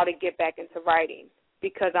a while to get back into writing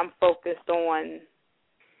because I'm focused on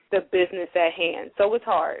the business at hand. So it's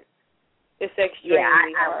hard. It's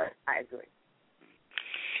extremely hard. I agree.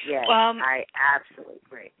 Yes, I absolutely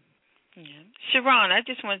agree. Yeah. Sharon, I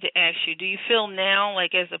just wanted to ask you, do you feel now,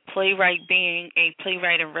 like as a playwright, being a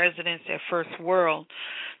playwright in residence at First World,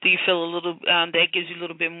 do you feel a little, that gives you a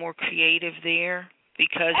little bit more creative there?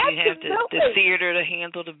 Because you have the theater to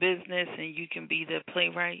handle the business and you can be the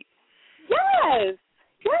playwright? Yes.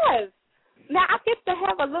 Now I get to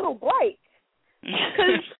have a little break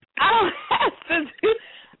because I don't have to do,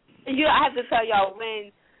 I have to tell y'all,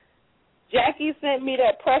 when Jackie sent me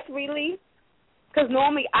that press release, because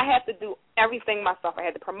normally I have to do everything myself. I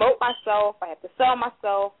had to promote myself. I have to sell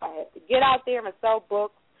myself. I have to get out there and sell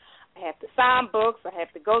books. I have to sign books. I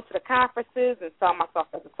have to go to the conferences and sell myself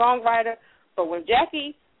as a songwriter. But when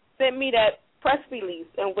Jackie sent me that press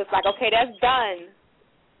release and was like, okay, that's done,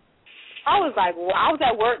 I was like, well, I was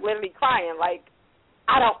at work literally crying, like,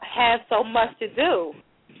 I don't have so much to do.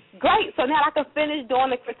 Great, so now I can finish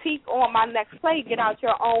doing the critique on my next play, Get Out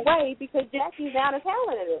Your Own Way, because Jackie's down the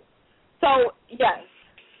talent in it. So, yes,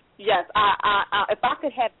 I if I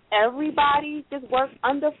could have everybody just work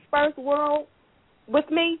under First World with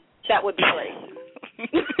me, that would be great.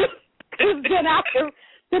 then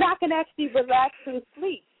I can actually relax and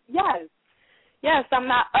sleep. Yes, I'm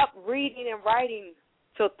not up reading and writing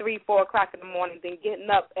till 3, 4 o'clock in the morning, then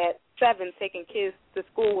getting up at 7, taking kids to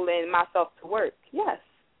school and myself to work. Yes,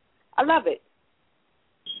 I love it.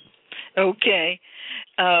 Okay.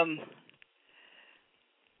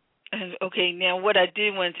 Okay, now what I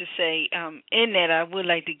did want to say, in that I would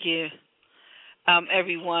like to give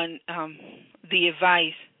everyone the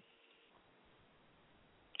advice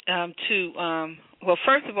well,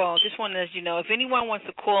 first of all, just want to let you know, if anyone wants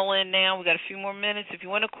to call in now, we got a few more minutes. If you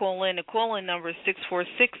want to call in, the call-in number is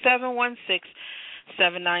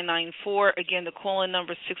 646-716-7994. Again, the call-in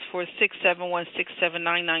number is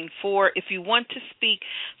 646-716-7994. If you want to speak,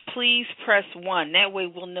 please press 1. That way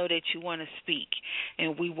we'll know that you want to speak,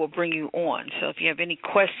 and we will bring you on. So if you have any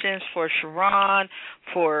questions for Sharon,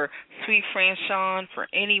 for Sweet Franchon, for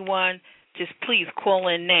anyone, just please call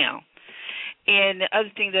in now. And the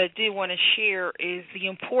other thing that I did want to share is the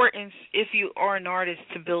importance, if you are an artist,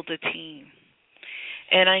 to build a team.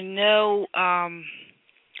 And I know,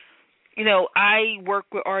 I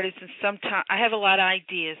work with artists, and sometimes I have a lot of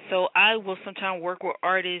ideas, so I will sometimes work with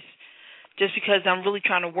artists just because I'm really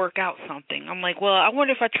trying to work out something. I'm like, well, I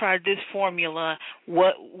wonder if I tried this formula,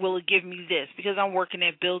 what will it give me this? Because I'm working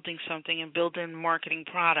at building something and building marketing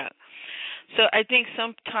product. So I think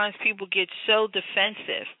sometimes people get so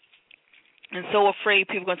defensive and so afraid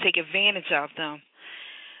people are going to take advantage of them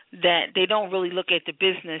that they don't really look at the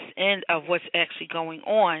business end of what's actually going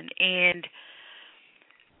on, and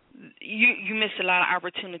you miss a lot of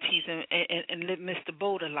opportunities and miss the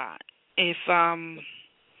boat a lot.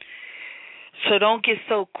 So don't get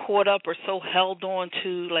so caught up or so held on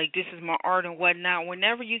to, like, this is my art and whatnot.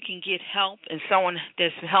 Whenever you can get help and someone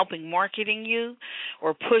that's helping marketing you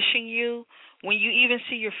or pushing you, when you even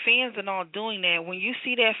see your fans and all doing that, when you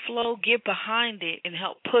see that flow, get behind it and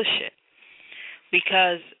help push it.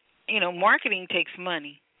 Because, marketing takes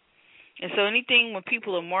money. And so anything when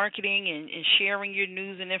people are marketing and sharing your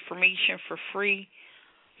news and information for free,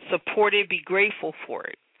 support it, be grateful for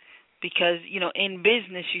it. Because, in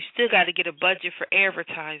business, you still got to get a budget for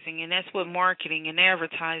advertising, and that's what marketing and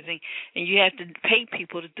advertising, and you have to pay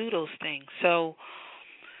people to do those things. So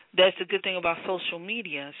that's the good thing about social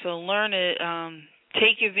media. So learn to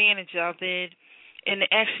take advantage of it and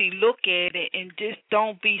actually look at it, and just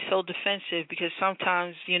don't be so defensive, because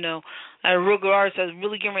sometimes, a real artist I was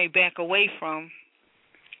really getting ready to back away from,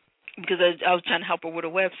 because I was trying to help her with a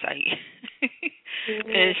website.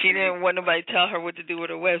 And she didn't want nobody to tell her what to do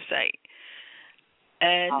with her website.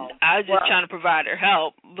 And I was just trying to provide her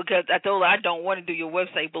help, because I told her I don't want to do your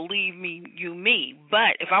website. Believe me, me.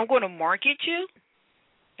 But if I'm going to market you,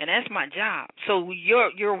 and that's my job. So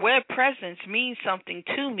your web presence means something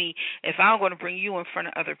to me if I'm going to bring you in front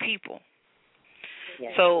of other people.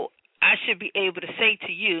 Yes. So I should be able to say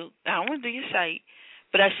to you, I don't want to do your site,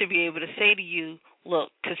 but I should be able to say to you, look,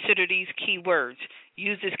 consider these keywords.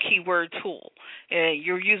 Use this keyword tool.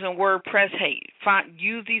 You're using WordPress. Hey,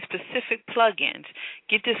 use these specific plugins.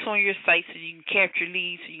 Get this on your site so you can capture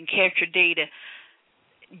leads, so you can capture data.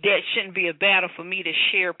 That shouldn't be a battle for me to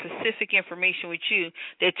share specific information with you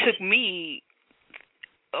that took me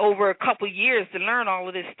over a couple years to learn all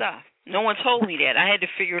of this stuff. No one told me that. I had to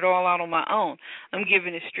figure it all out on my own. I'm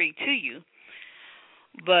giving it straight to you.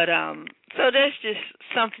 But so that's just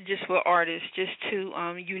something just for artists, just to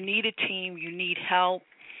you need a team, you need help.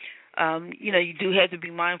 You do have to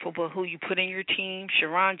be mindful about who you put in your team.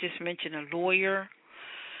 Sharon just mentioned a lawyer.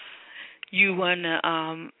 You want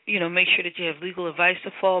to, make sure that you have legal advice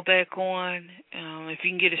to fall back on. If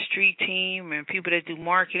you can get a street team and people that do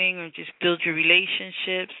marketing, or just build your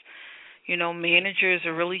relationships. Managers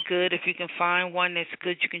are really good. If you can find one that's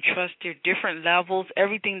good, you can trust. There are different levels.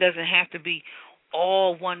 Everything doesn't have to be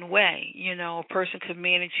all one way. A person could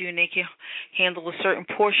manage you and they can handle a certain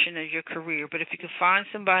portion of your career. But if you can find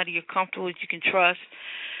somebody you're comfortable with, you can trust,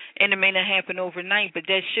 and it may not happen overnight, but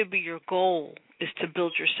that should be your goal, is to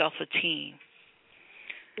build yourself a team.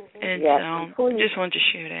 And just wanted to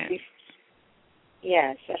share that.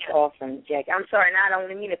 Yes, that's awesome, Jack. I'm sorry, I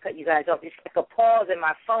don't mean to cut you guys off. It's like a pause in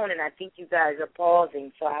my phone, and I think you guys are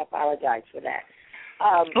pausing, so I apologize for that.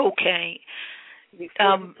 Okay.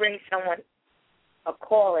 Before we bring someone a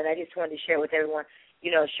call, and I just wanted to share with everyone,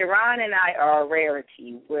 Sharon and I are a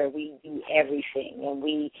rarity where we do everything, and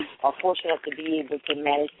we are fortunate to be able to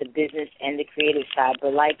manage the business and the creative side.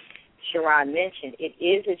 But like Sharon mentioned, it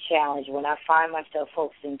is a challenge when I find myself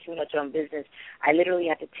focusing too much on business. I literally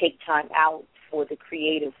have to take time out for the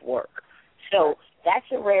creative work. So that's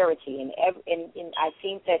a rarity, and I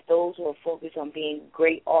think that those who are focused on being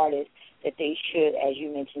great artists, that they should, as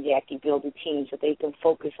you mentioned, Jackie, build a team so they can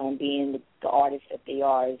focus on being the artists that they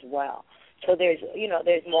are as well. So there's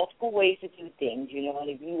multiple ways to do things, and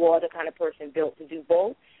if you are the kind of person built to do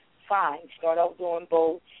both, fine. Start out doing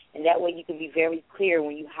both, and that way you can be very clear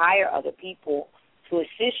when you hire other people to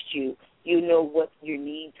assist you, you know what your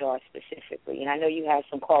needs are specifically. And I know you have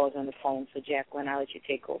some callers on the phone, so Jacqueline, I'll let you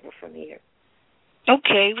take over from here.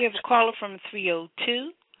 Okay, we have a caller from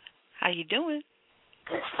 302. How you doing?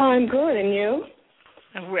 I'm good, and you?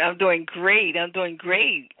 I'm doing great.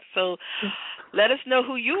 So let us know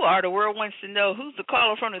who you are. The world wants to know who's the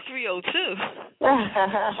caller from the 302.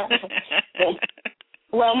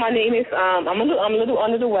 Well, my name is, I'm a little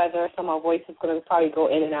under the weather, so my voice is going to probably go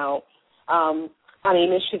in and out. My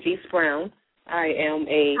name is Shavise Brown. I am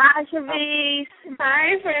a... Hi, Shavise.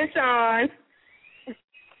 Hi, Franchon.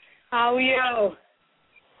 How are you?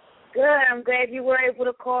 Good. I'm glad you were able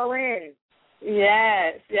to call in.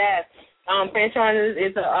 Yes. Franchon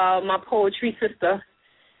is my poetry sister.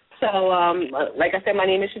 So, like I said, my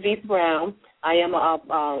name is Shavise Brown. I am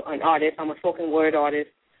an artist. I'm a spoken word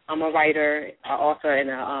artist. I'm a writer, an author, and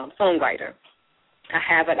a songwriter. I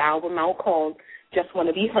have an album out called Just Want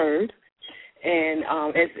to Be Heard, and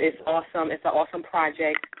it's awesome. It's an awesome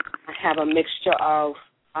project. I have a mixture of,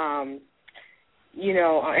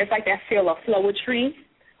 it's like that feel of flowetry.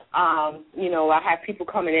 I have people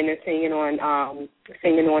coming in and singing on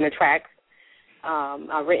the tracks.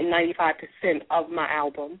 I've written 95% of my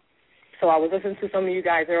album. So I was listening to some of you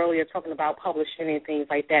guys earlier talking about publishing and things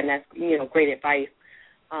like that, and that's, you know, great advice.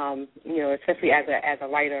 You know, especially as a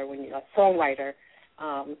writer, when you're a songwriter.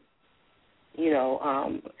 You know,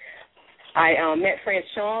 I met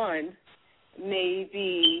Franchon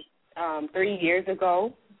maybe 3 years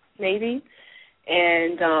ago, maybe,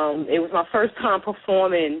 and it was my first time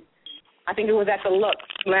performing. I think it was at the Lux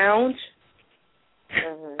Lounge.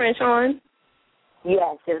 Franchon?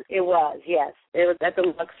 Yes, it was. Yes, it was at the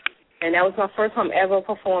Lux, and that was my first time ever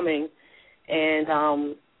performing.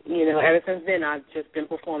 And you know, ever since then, I've just been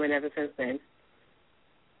performing ever since then.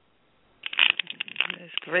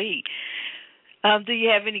 That's great. Do you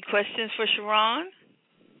have any questions for Sharon?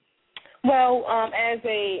 Well, as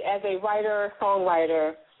a writer,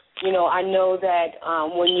 songwriter, you know, I know that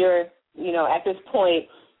when you're, you know, at this point,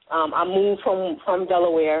 I moved from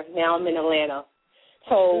Delaware. Now I'm in Atlanta.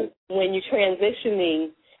 So when you're transitioning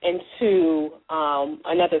into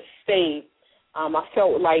another state, I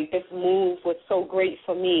felt like this move was so great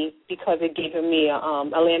for me because it gave me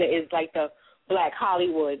Atlanta is like the Black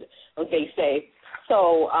Hollywood, they say.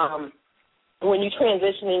 So when you're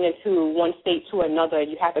transitioning into one state to another,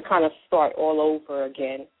 you have to kind of start all over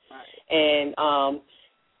again. Right. And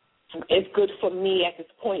it's good for me at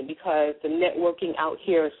this point because the networking out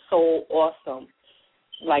here is so awesome.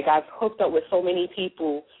 Like, I've hooked up with so many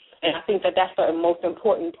people, and I think that that's the most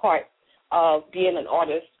important part of being an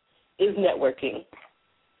artist is networking.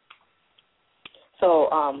 So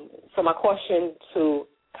so my question to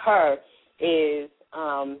her is,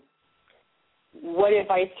 what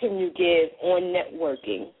advice can you give on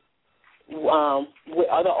networking with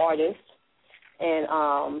other artists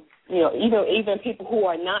and, you know, even people who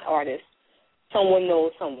are not artists? Someone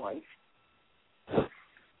knows someone.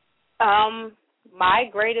 My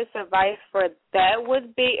greatest advice for that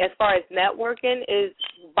would be, as far as networking, is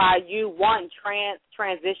by you,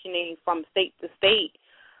 transitioning from state to state,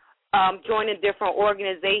 joining different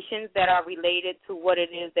organizations that are related to what it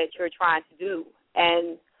is that you're trying to do.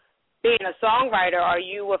 And being a songwriter, are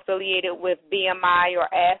you affiliated with BMI or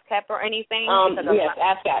ASCAP or anything? Yes,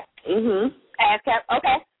 ASCAP. ASCAP,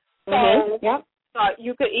 okay. So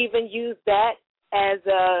you could even use that as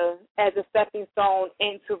a stepping stone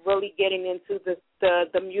into really getting into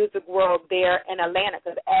the music world there in Atlanta,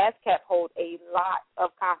 because ASCAP holds a lot of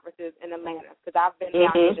conferences in Atlanta, because I've been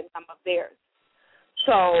down here to some of theirs.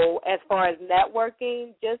 So as far as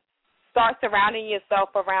networking, just start surrounding yourself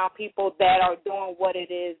around people that are doing what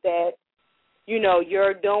it is that, you know,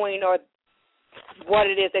 you're doing or what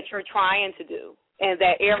it is that you're trying to do in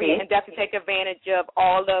that area, and definitely take advantage of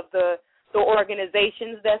all of the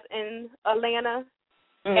organizations that's in Atlanta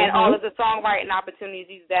and all of the songwriting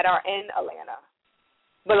opportunities that are in Atlanta.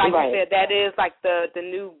 But like you said, that is like the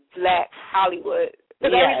new Black Hollywood.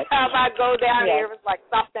 Because every time I go down here, it's like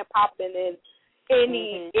something popping in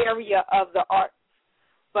any area of the arts.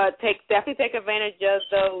 But definitely take advantage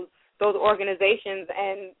of those organizations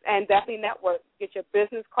and definitely network. Get your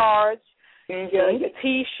business cards, your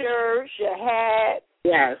T-shirts, your hats.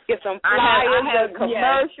 Yes. Get some flyers, I have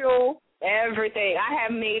commercial. Everything. I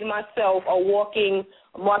have made myself a walking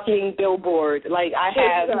marketing billboard. Like, I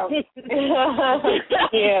have.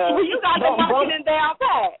 Yeah. Well, you got the marketing down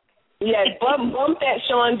pat. Yeah, bump that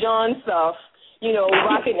Sean John stuff. You know,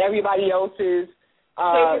 rocking everybody else's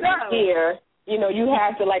gear. You know, you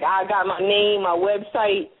have to, like, I got my name, my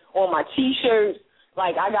website on my T-shirts.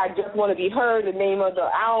 Like, I got Just Want to Be Heard, the name of the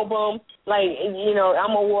album. Like, you know,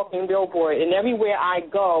 I'm a walking billboard. And everywhere I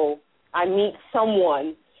go, I meet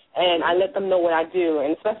someone, and I let them know what I do.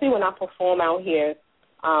 And especially when I perform out here,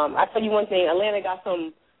 I tell you one thing, Atlanta got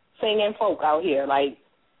some singing folk out here. Like,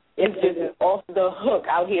 it's just off the hook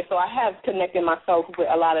out here. So I have connected myself with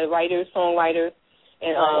a lot of writers, songwriters,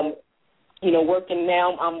 and, you know, working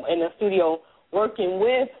now. I'm in the studio working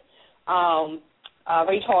with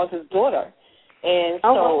Ray Charles's daughter. And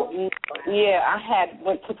so, I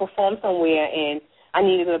went to perform somewhere, and I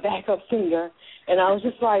needed a backup singer. And I was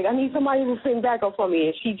just like, I need somebody to sing backup for me.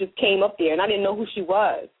 And she just came up there, and I didn't know who she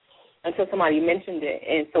was until somebody mentioned it.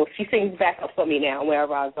 And so she sings backup for me now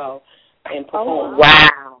wherever I go and perform. Oh,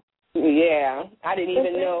 wow. Yeah. I didn't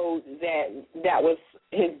even know that was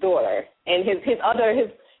his daughter. And his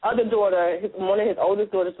other daughter, one of his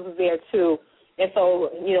oldest daughters was there, too. And so,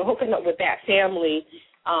 you know, hooking up with that family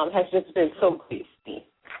has just been so great to me.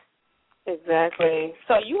 Exactly.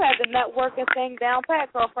 So you had the networking thing down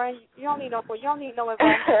pat, girlfriend. You don't need no advice.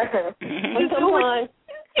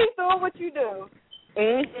 Keep doing what you do.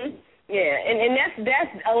 Yeah, and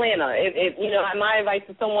that's Atlanta. If you know, my advice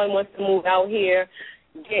to someone wants to move out here,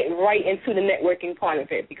 get right into the networking part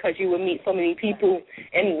of it, because you will meet so many people,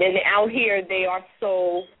 and out here they are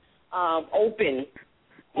so open.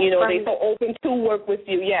 They're so open to work with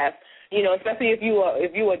you. Yes, especially if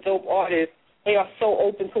you're a dope artist, they are so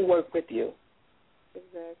open to work with you.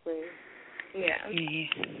 Exactly. Yeah.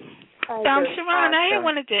 Sharon, I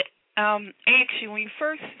wanted to ask you, when you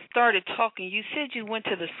first started talking, you said you went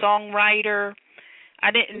to the songwriter.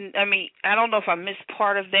 I don't know if I missed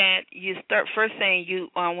part of that. You start first saying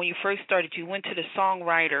when you first started, you went to the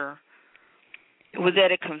songwriter. Was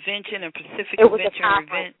that a convention, a Pacific It was convention a or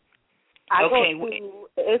conference. event?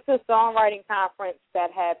 It's a songwriting conference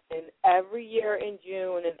that happens every year in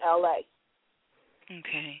June in LA.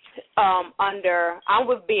 Okay. I'm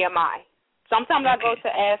with BMI. Sometimes I go to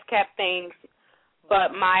ASCAP things,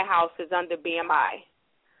 but my house is under BMI.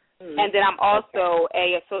 Mm-hmm. And then I'm also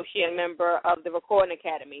a associate member of the Recording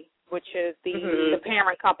Academy, which is the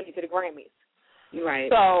parent company to the Grammys. Right.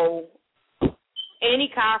 So any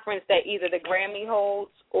conference that either the Grammy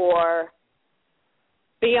holds or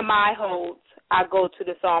BMI holds, I go to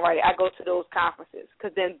the songwriting. I go to those conferences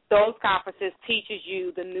because then those conferences teaches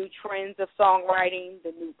you the new trends of songwriting,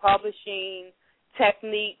 the new publishing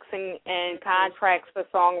techniques and contracts for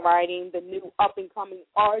songwriting, the new up-and-coming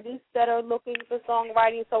artists that are looking for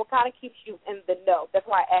songwriting. So it kind of keeps you in the know. That's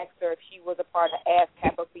why I asked her if she was a part of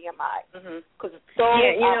ASCAP or BMI. Because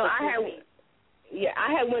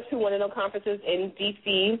I had went to one of those conferences in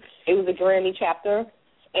D.C. It was a Grammy chapter.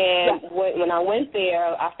 And when I went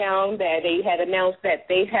there, I found that they had announced that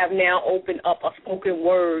they have now opened up a spoken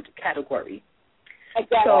word category.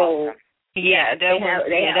 Exactly. So,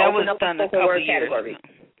 that was done a couple years ago.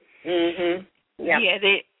 Mhm. Yeah.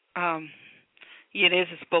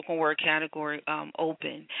 There's a spoken word category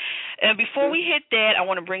open. And before we hit that, I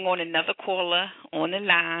want to bring on another caller on the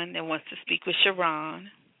line that wants to speak with Sharon.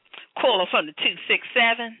 Caller from the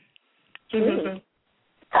 267. Mm-hmm.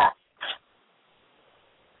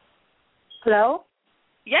 Hello?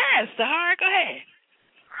 Yes, Sahara, go ahead.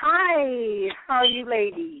 Hi, how are you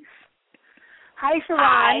ladies? Hi,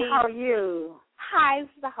 Sharon, how are you? Hi,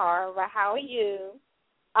 Sahara, how are you?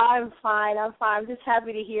 I'm fine. I'm just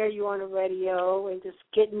happy to hear you on the radio and just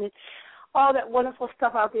getting all that wonderful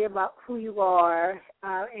stuff out there about who you are.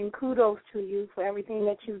 And kudos to you for everything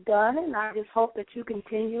that you've done, and I just hope that you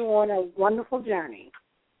continue on a wonderful journey.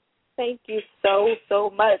 Thank you so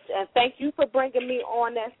much, and thank you for bringing me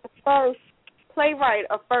on as the first playwright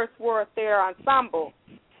of First World Theater Ensemble.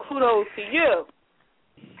 Kudos to you.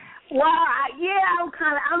 Well,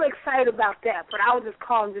 I'm excited about that, but I was just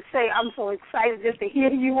calling to say I'm so excited just to hear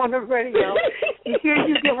you on the radio, to hear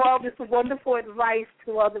you give all this wonderful advice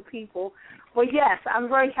to other people. Well, yes, I'm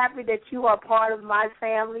very happy that you are part of my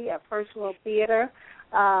family at First World Theater.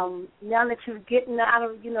 Now that you're getting out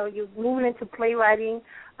of, you're moving into playwriting,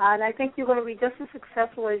 and I think you're going to be just as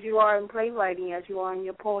successful as you are in playwriting as you are in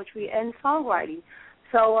your poetry and songwriting.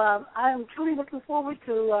 So I'm truly looking forward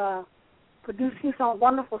to producing some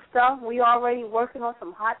wonderful stuff. We're already working on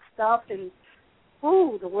some hot stuff, and,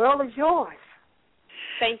 the world is yours.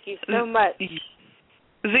 Thank you so much. Z,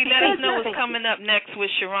 let us know what's coming up next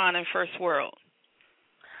with Sharon and First World.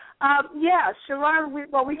 Sharon, we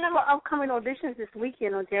have our upcoming auditions this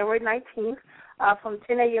weekend on January 19th from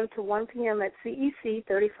 10 a.m. to 1 p.m. at CEC,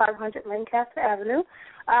 3500 Lancaster Avenue.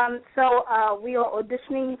 We are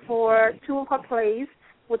auditioning for two of her plays,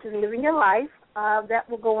 which is Living Your Life. That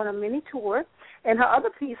will go on a mini tour. And her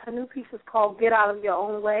new piece is called Get Out of Your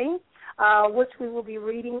Own Way, which we will be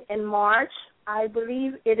reading in March. I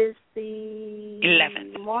believe it is the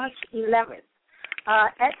 11th. March 11th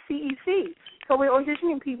at CEC. So we're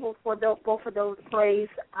auditioning people for both of those plays,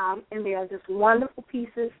 and they are just wonderful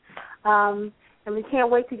pieces, and we can't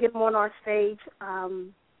wait to get them on our stage.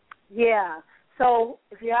 So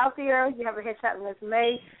if you're out there, you have a headshot and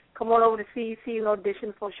resume, come on over to CEC and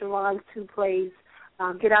audition for Sharon's two plays,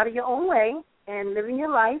 Get Out of Your Own Way and Living Your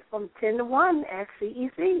Life from 10 to 1 at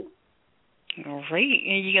CEC. All right.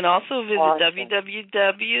 And you can also visit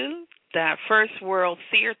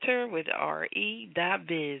www.firstworldtheater with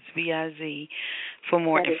re.biz, B-I-Z, for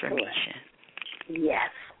more information.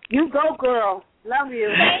 Yes. You go, girl. Love you.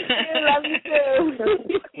 Thank you. Love you,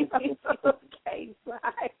 too. Okay,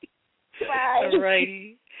 bye. All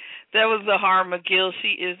righty. That was Zahara McGill. She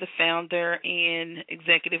is the founder and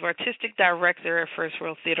executive artistic director at First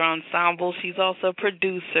World Theater Ensemble. She's also a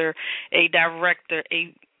producer, a director,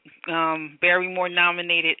 a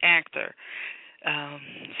Barrymore-nominated actor.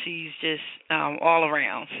 She's just all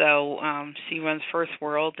around. So she runs First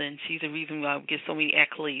World, and she's the reason why we get so many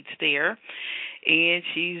accolades there. And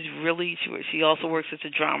she also works as a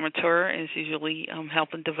dramaturg, and she's really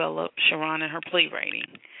helping develop Sharon and her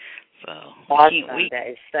playwriting. So awesome. That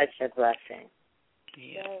is such a blessing.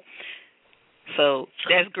 Yeah. So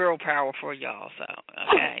that's girl power for y'all. So,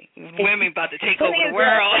 okay. Women about to take over the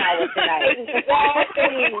world.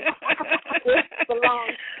 This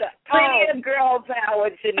belongs to plenty of girl power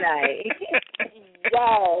tonight.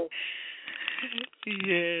 Yes.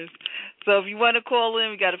 Yes. So if you want to call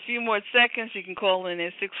in, we got a few more seconds. You can call in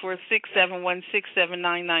at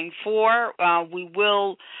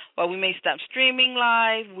 646-716-7994. We may stop streaming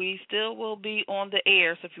live. We still will be on the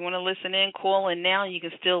air. So if you want to listen in, call in now. You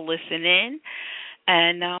can still listen in.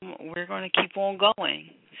 And we're going to keep on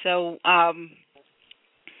going. So,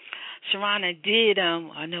 Sharon, I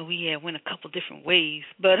know we went a couple different ways,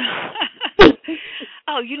 but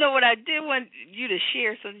oh, you know what I did want you to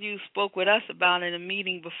share, something you spoke with us about in a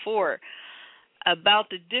meeting before, about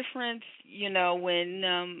the difference,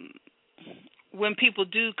 when people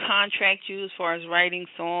do contract you as far as writing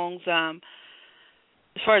songs,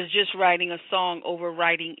 as far as just writing a song over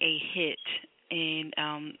writing a hit, and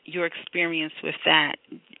your experience with that,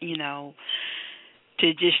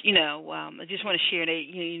 to just, I just want to share that,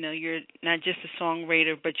 you're not just a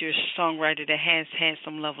songwriter, but you're a songwriter that has had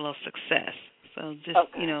some level of success. So just,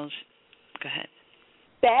 okay. Go ahead.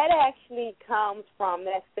 That actually comes from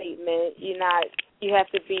that statement. You have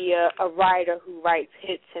to be a writer who writes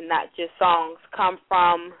hits and not just songs. Come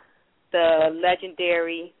from the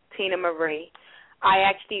legendary Tina Marie. I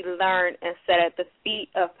actually learned and sat at the feet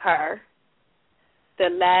of her the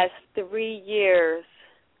last 3 years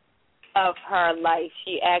of her life.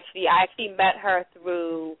 I actually met her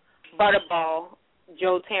through Butterball.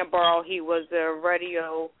 Joe Tamboro, he was a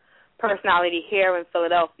radio personality here in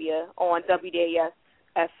Philadelphia on WDAS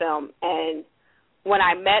FM. And when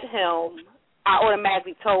I met him, I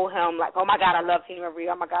automatically told him, like, oh, my God, I love Tina Marie.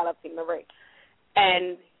 Oh, my God, I love Tina Marie.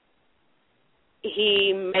 And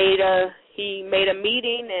he made a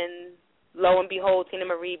meeting, and lo and behold, Tina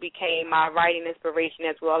Marie became my writing inspiration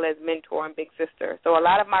as well as mentor and big sister. So a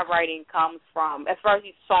lot of my writing comes from, as far as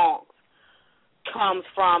these songs, comes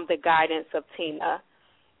from the guidance of Tina.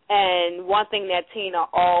 And one thing that Tina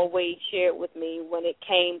always shared with me when it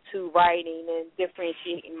came to writing and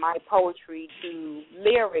differentiating my poetry to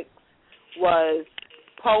lyrics was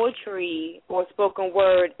poetry or spoken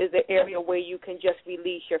word is an area where you can just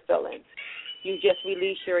release your feelings. You just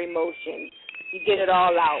release your emotions. You get it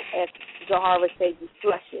all out. As Zahara said, you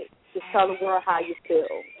flush it. Just tell the world how you feel.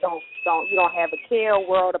 You don't have a care or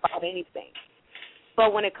world about anything.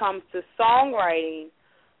 But when it comes to songwriting,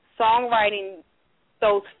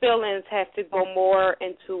 those feelings have to go more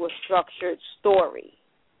into a structured story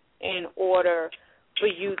in order for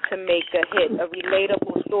you to make a hit, a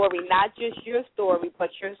relatable story, not just your story, but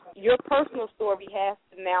your personal story has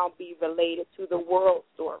to now be related to the world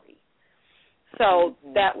story. So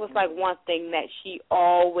that was like one thing that she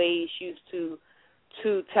always used to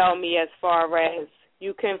tell me, as far as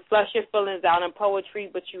you can flush your feelings out in poetry,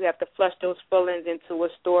 but you have to flush those feelings into a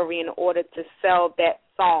story in order to sell that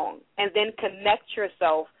song, and then connect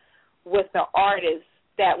yourself with the artist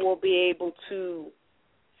that will be able to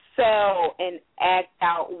sell and act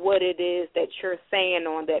out what it is that you're saying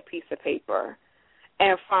on that piece of paper.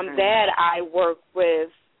 And from that, I work with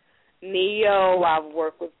Neo. I've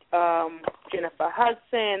worked with Jennifer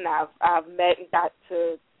Hudson. I've met and got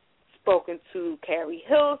to spoken to Carrie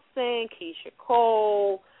Hilson, Keisha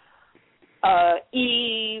Cole,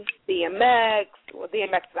 Eve, DMX. Well,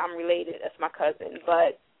 DMX, I'm related. That's my cousin.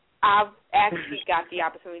 But I've actually got the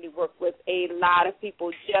opportunity to work with a lot of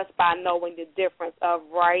people just by knowing the difference of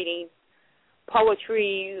writing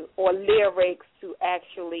poetry or lyrics to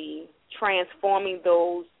actually transforming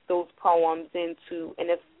those poems into an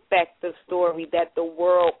effective story that the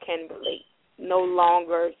world can relate. No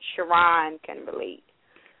longer Sharon can relate.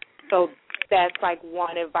 So that's like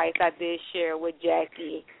one advice I did share with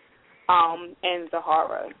Jackie and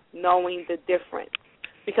Zahara, knowing the difference,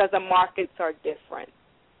 because the markets are different.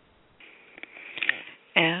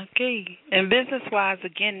 Okay. And business-wise,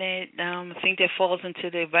 again, that I think that falls into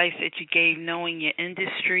the advice that you gave, knowing your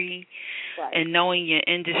industry. Right. And knowing your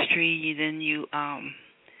industry, then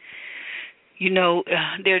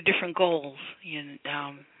there are different goals.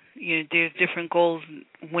 There's different goals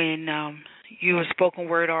when you're a spoken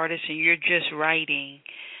word artist and you're just writing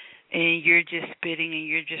and you're just spitting and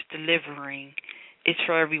you're just delivering. It's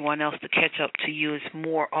for everyone else to catch up to you. It's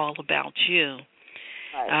more all about you.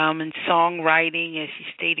 Right. And songwriting, as you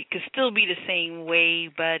stated, could still be the same way,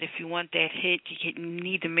 but if you want that hit, you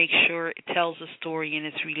need to make sure it tells a story and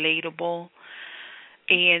it's relatable.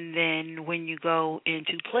 And then when you go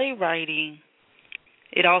into playwriting,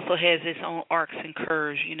 it also has its own arcs and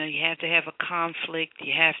curves. You have to have a conflict.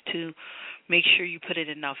 You have to make sure you put in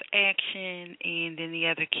enough action. And then the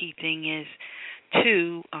other key thing is,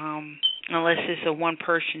 too, unless it's a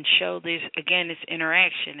one-person show, it's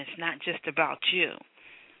interaction. It's not just about you.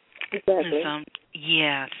 Exactly.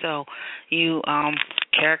 So you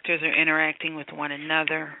characters are interacting with one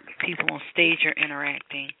another. People on stage are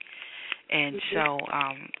interacting, and so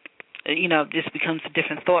this becomes a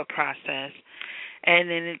different thought process. And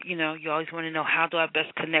then you always want to know, how do I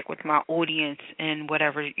best connect with my audience in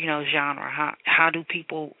whatever genre? How do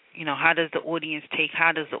people how does the audience take?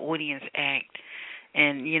 How does the audience act?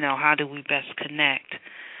 And how do we best connect?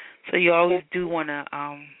 So you always do want to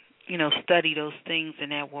study those things,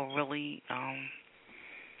 and that will really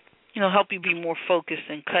help you be more focused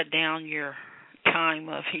and cut down your time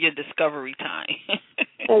of your discovery time.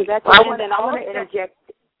 Exactly. I want to interject.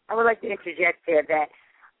 I would like to interject there that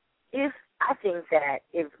I think that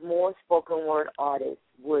if more spoken word artists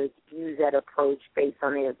would use that approach based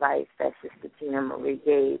on the advice that Sister Tina Marie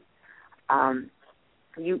gave,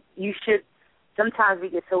 you should. Sometimes we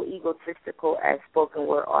get so egotistical as spoken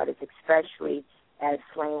word artists, especially as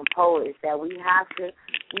slam poets, that we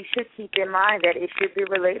should keep in mind that it should be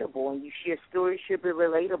relatable, and your story should be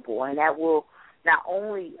relatable, and that will not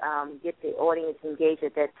only get the audience engaged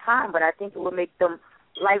at that time, but I think it will make them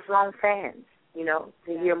lifelong fans, to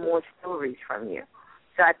hear more stories from you.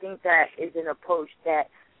 So I think that is an approach that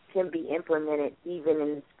can be implemented even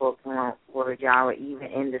in the spoken word genre, even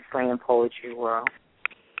in the slam poetry world.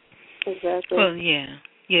 Exactly. Well,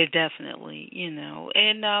 yeah, definitely.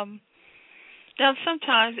 And now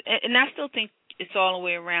sometimes, and I still think it's all the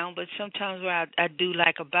way around, but sometimes what I do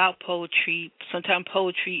like about poetry, sometimes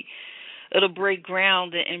poetry, it'll break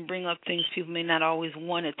ground and bring up things people may not always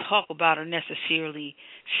want to talk about or necessarily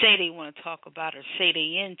say they want to talk about or say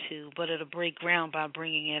they into, but it'll break ground by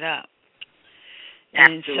bringing it up.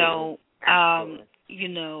 Absolutely. And so,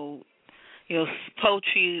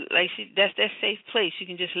 poetry, that's that safe place. You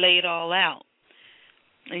can just lay it all out.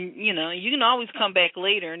 And, you can always come back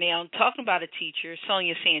later. Now, I'm talking about a teacher,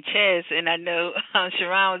 Sonia Sanchez, and I know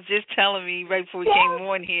Sharon was just telling me right before we came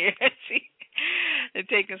on here,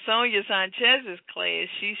 taking Sonia Sanchez's class,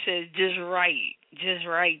 she said, just write,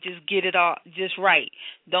 just get it all, just write.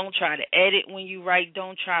 Don't try to edit when you write.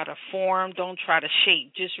 Don't try to form. Don't try to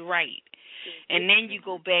shape. Just write. And then you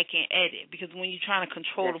go back and edit, because when you're trying to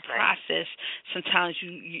control the process, sometimes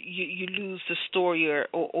you lose the story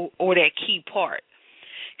or that key part.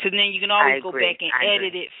 Because then you can always go back and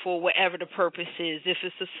edit it for whatever the purpose is. If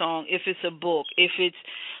it's a song, if it's a book, if it's,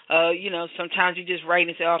 sometimes you just write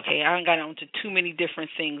and say, okay, I got onto too many different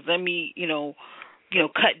things. Let me,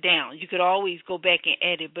 cut down. You could always go back and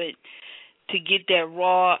edit, but to get that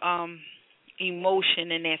raw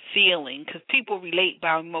emotion and that feeling, because people relate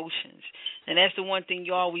by emotions, and that's the one thing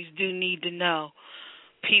you always do need to know.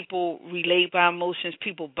 People relate by emotions.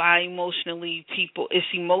 People buy emotionally. It's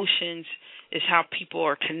emotions is how people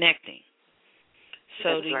are connecting.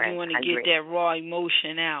 So that you want to get that raw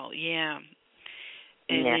emotion out,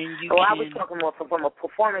 And then you I was talking more from a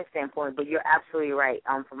performance standpoint, but you're absolutely right.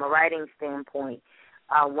 From a writing standpoint,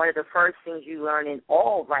 one of the first things you learn in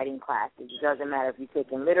all writing classes, it doesn't matter if you're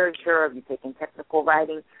taking literature, if you're taking technical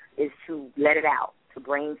writing, is to let it out, to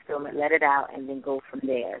brainstorm it, let it out, and then go from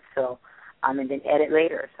there. So, and then edit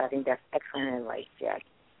later. So I think that's excellent advice, Jack.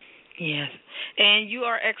 Yes, and you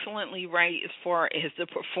are excellently right as far as the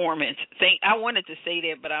performance thing. I wanted to say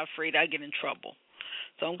that, but I'm afraid I get in trouble.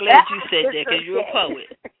 So I'm glad you said that, because you're a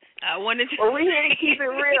poet. I wanted to. Well, we're here to keep it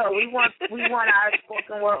real. We want our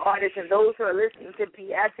spoken word artists and those who are listening to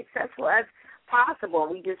be as successful as possible.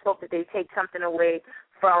 We just hope that they take something away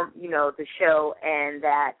from the show, and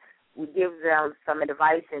that we give them some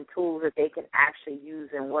advice and tools that they can actually use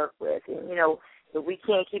and work with. And if we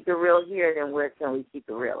can't keep it real here, then where can we keep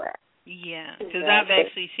it real at? Yeah, because I've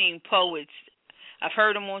actually seen poets. I've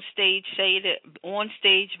heard them on stage say that, on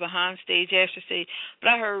stage, behind stage, after stage, but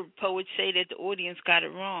I heard poets say that the audience got it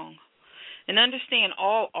wrong. And understand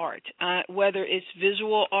all art, whether it's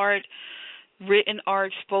visual art, written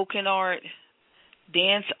art, spoken art,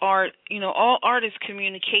 dance art, all art is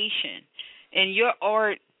communication. And your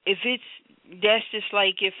art, that's just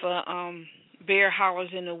like if a bear hollers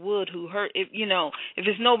in the wood who hurt, if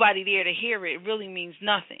there's nobody there to hear it, it really means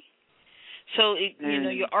nothing. So,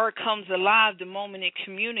 your art comes alive the moment it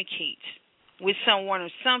communicates with someone or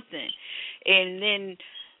something. And then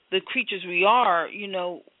the creatures we are,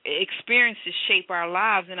 experiences shape our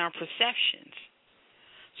lives and our perceptions.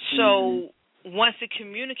 So once it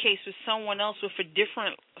communicates with someone else with a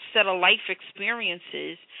different set of life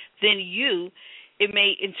experiences than you, it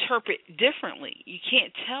may interpret differently. You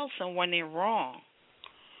can't tell someone they're wrong.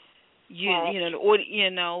 You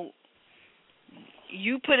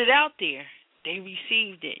put it out there. they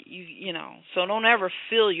received it. You know. So don't ever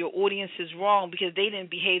feel your audience is wrong because they didn't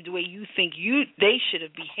behave the way you think they should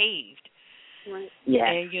have behaved. Right. Yeah.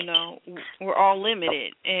 And you know, we're all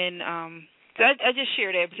limited. And so I just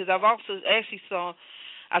share that because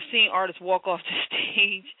I've seen artists walk off the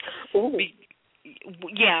stage. Ooh.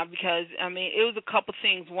 Yeah, because I mean, it was a couple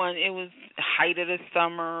things. One, it was the height of the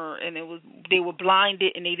summer, and they were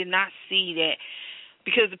blinded, and they did not see that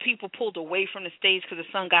because the people pulled away from the stage because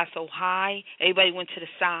the sun got so high. Everybody went to the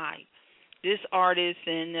side. This artist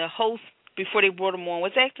and the host, before they brought him on,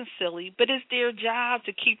 was acting silly, but it's their job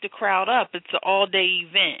to keep the crowd up. It's an all-day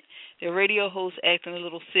event. The radio host acting a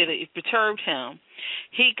little silly. It perturbed him.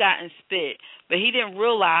 He got and spit, but he didn't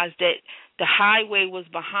realize that the highway was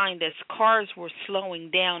behind us. Cars were slowing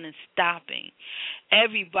down and stopping.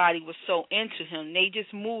 Everybody was so into him. They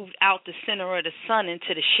just moved out the center of the sun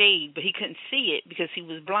into the shade, but he couldn't see it because he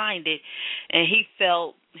was blinded, and he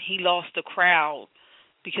felt he lost the crowd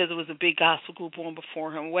because it was a big gospel group on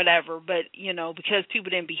before him, whatever. But, you know, because people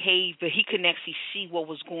didn't behave, but he couldn't actually see what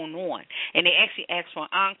was going on. And they actually asked for an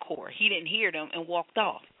encore. He didn't hear them and walked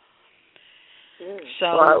off.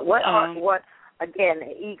 So, what again,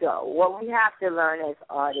 ego. What we have to learn as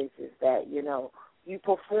artists is that, you know, you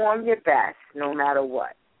perform your best no matter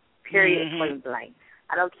what, period, point blank.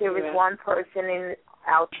 I don't care if it's one person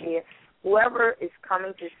out there. Whoever is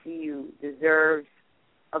coming to see you deserves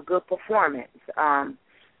a good performance.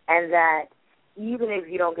 And that even if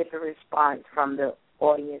you don't get the response from the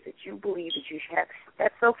audience that you believe that you should have,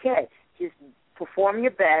 that's okay. Just perform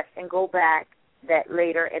your best and go back that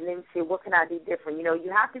later and then say, what can I do different? You know,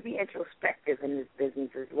 you have to be introspective in this business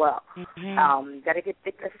as well. You got to get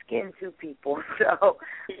thicker skin too, people. So,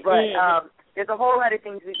 but there's a whole lot of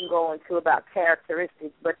things we can go into about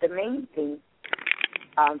characteristics. But the main thing,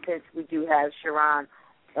 since we do have Sharon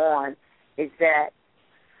on, is that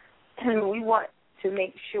we want to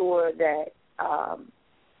make sure that,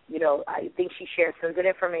 you know, I think she shared some good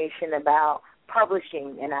information about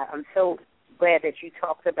publishing, and I'm so glad that you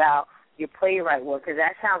talked about your playwright work, because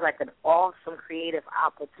that sounds like an awesome creative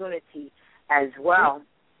opportunity as well.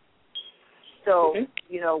 So,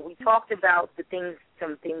 you know, we talked about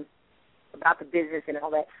some things about the business and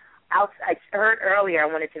all that. I heard earlier, I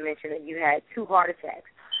wanted to mention that you had 2 heart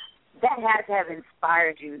attacks. That has to have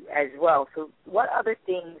inspired you as well. So what other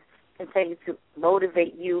things continue to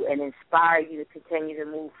motivate you and inspire you to continue to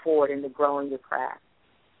move forward into growing your craft?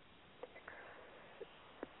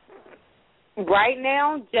 Right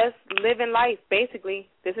now, just living life, basically.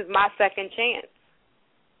 This is my second chance.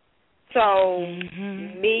 So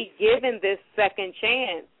me giving this second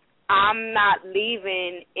chance, I'm not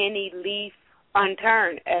leaving any leaf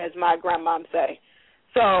unturned, as my grandmom say.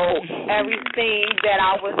 So everything that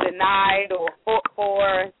I was denied or fought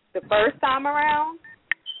for the first time around,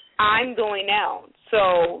 I'm doing now.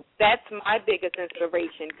 So that's my biggest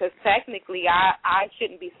inspiration, because technically I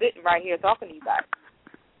shouldn't be sitting right here talking to you guys.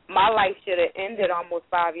 My life should have ended almost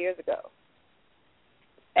 5 years ago.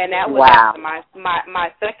 And that was after my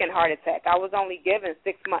second heart attack. I was only given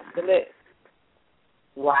 6 months to live.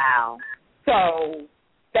 Wow. So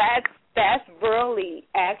that's really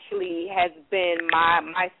actually has been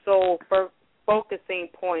my sole focusing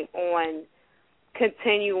point on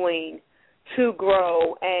continuing to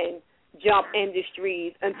grow and jump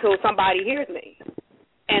industries until somebody hears me.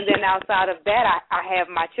 And then outside of that, I have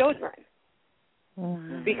my children.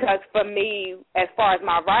 Because for me, as far as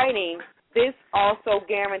my writing, this also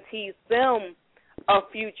guarantees them a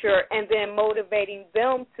future, and then motivating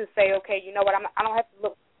them to say, okay, you know what, I don't have to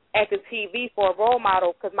look at the TV for a role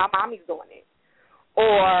model because my mommy's doing it.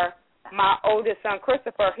 Or my oldest son,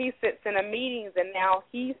 Christopher, he sits in the meetings, and now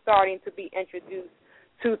he's starting to be introduced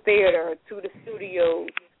to theater, to the studios.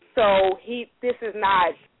 So this is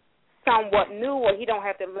not somewhat new, or he don't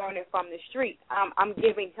have to learn it from the street. I'm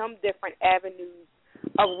giving him different avenues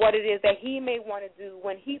of what it is that he may want to do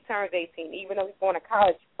when he turns 18, even though he's going to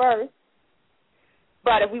college first.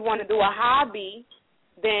 But if we want to do a hobby,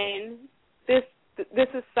 then this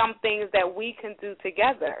is some things that we can do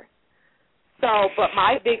together. So, but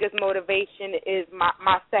my biggest motivation is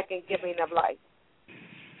my second giving of life.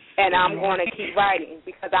 And I'm going to keep writing,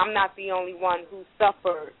 because I'm not the only one who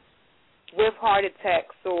suffered with heart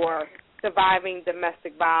attacks or surviving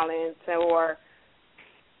domestic violence or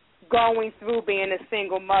going through being a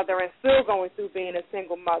single mother and still going through being a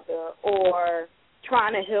single mother, or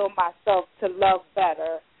trying to heal myself to love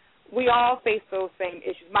better. We all face those same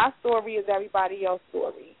issues. My story is everybody else's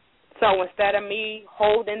story. So instead of me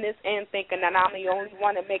holding this in thinking that I'm the only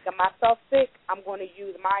one and making myself sick, I'm going to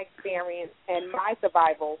use my experience and my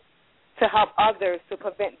survival to help others, to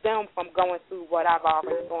prevent them from going through what I've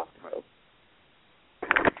already gone through.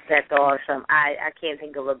 That's awesome. I can't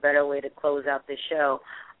think of a better way to close out the show.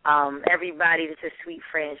 Everybody, this is Sweet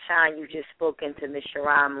Fran Shine. You just spoken to Miss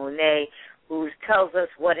Sharon Monet, who tells us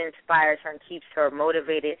what inspires her and keeps her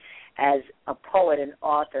motivated as a poet, an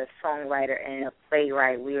author, songwriter, and a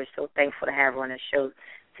playwright. We are so thankful to have her on the show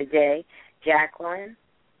today. Jacqueline?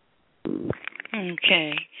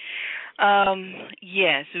 Okay.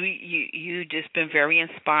 Yes, you just been very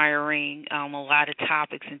inspiring. A lot of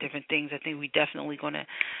topics and different things. I think we definitely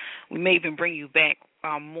we may even bring you back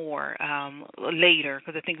more later,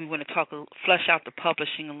 because I think we want to flesh out the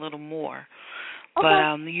publishing a little more. Okay.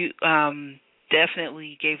 But you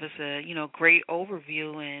definitely gave us a great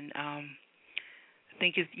overview, and I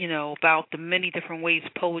think it's about the many different ways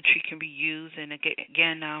poetry can be used. And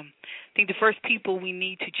again, I think the first people we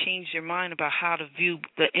need to change their mind about how to view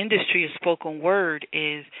the industry of spoken word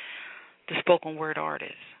is the spoken word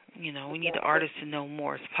artist. We need the artists to know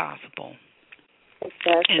more as possible.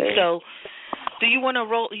 Exactly. And so, do you want to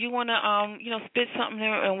roll? You want to spit something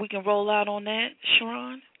there, and we can roll out on that,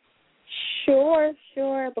 Sharon? Sure.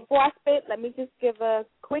 Before I spit, let me just give a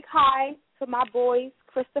quick hi to my boys,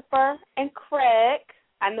 Christopher and Craig.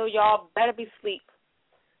 I know y'all better be asleep,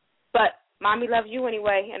 but Mommy loves you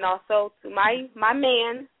anyway. And also to my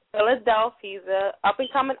man, Philadelphia. He's a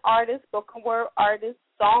up-and-coming artist, spoken word artist,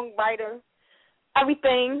 songwriter,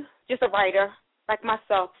 everything, just a writer like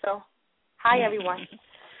myself. So, hi, everyone.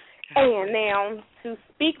 And now, to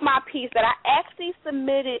speak my piece that I actually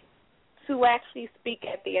submitted to actually speak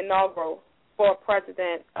at the inaugural for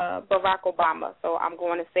President Barack Obama. So I'm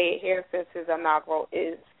going to say it here since his inaugural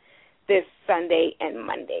is this Sunday and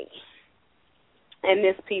Monday. And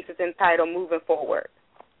this piece is entitled Moving Forward.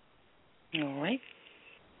 All right.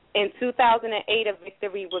 In 2008, a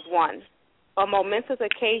victory was won, a momentous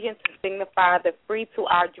occasion to signify the free to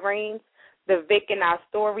our dreams, the Vic in our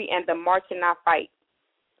story, and the march in our fight.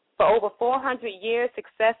 For over 400 years,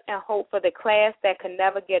 success and hope for the class that could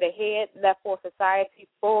never get ahead left for a society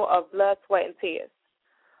full of blood, sweat, and tears.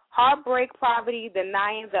 Heartbreak, poverty,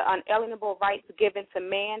 denying the unalienable rights given to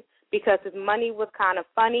man because his money was kind of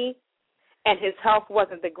funny and his health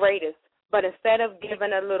wasn't the greatest. But instead of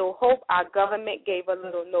giving a little hope, our government gave a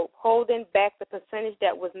little note, holding back the percentage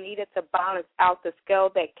that was needed to balance out the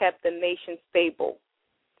scale that kept the nation stable,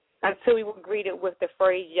 until we were greeted with the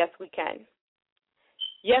phrase, yes, we can.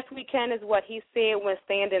 Yes, we can is what he said when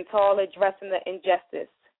standing tall addressing the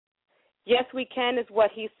injustice. Yes, we can is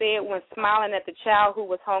what he said when smiling at the child who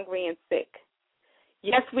was hungry and sick.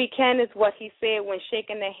 Yes, we can is what he said when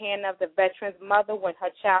shaking the hand of the veteran's mother when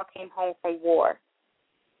her child came home from war.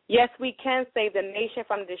 Yes, we can save the nation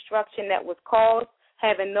from the destruction that was caused,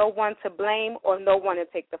 having no one to blame or no one to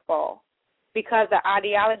take the fall, because the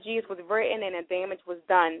ideologies was written and the damage was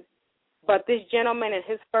done. But this gentleman and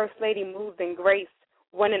his first lady moved in grace,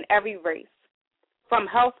 winning every race. From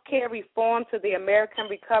health care reform to the American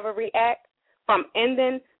Recovery Act, from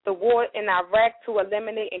ending the war in Iraq to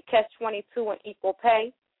eliminating Catch-22 and equal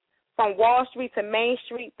pay, from Wall Street to Main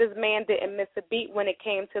Street, this man didn't miss a beat when it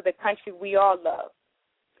came to the country we all love.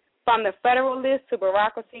 From the Federalist to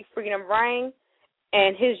bureaucracy, freedom reign,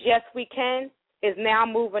 and his yes, we can is now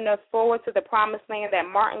moving us forward to the promised land that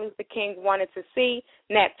Martin Luther King wanted to see,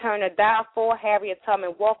 Nat Turner died for, Harriet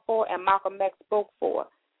Tubman walked for, and Malcolm X spoke for.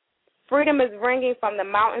 Freedom is ringing from the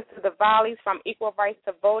mountains to the valleys, from equal rights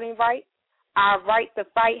to voting rights. Our right to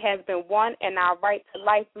fight has been won, and our right to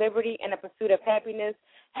life, liberty, and the pursuit of happiness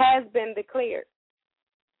has been declared.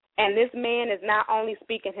 And this man is not only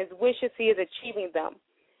speaking his wishes, he is achieving them,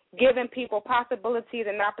 giving people possibilities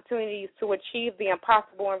and opportunities to achieve the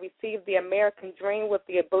impossible and receive the American dream with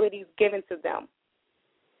the abilities given to them.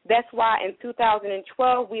 That's why in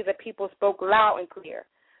 2012, we the people spoke loud and clear,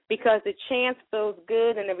 because the chance feels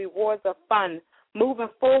good and the rewards are fun. Moving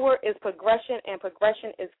forward is progression, and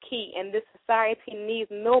progression is key, and this society needs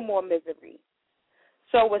no more misery.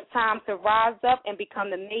 So it's time to rise up and become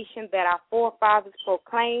the nation that our forefathers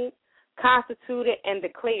proclaimed, constituted, and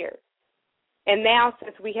declared. And now,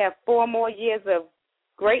 since we have 4 more years of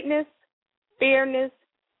greatness, fairness,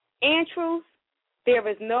 and truth, there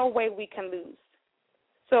is no way we can lose.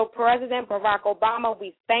 So, President Barack Obama,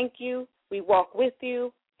 we thank you, we walk with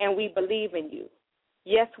you, and we believe in you.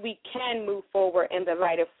 Yes, we can move forward in the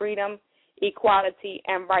light of freedom, equality,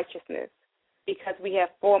 and righteousness, because we have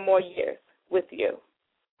 4 more years with you.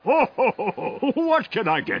 Ho, ho, ho, ho. What can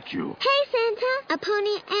I get you? Hey, Santa! A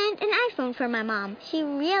pony and an iPhone for my mom. She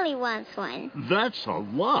really wants one. That's a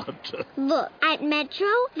lot. Look, at Metro,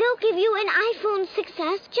 they'll give you an iPhone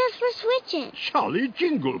 6S just for switching. Jolly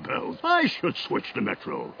jingle bells. I should switch to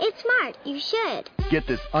Metro. It's smart. You should. Get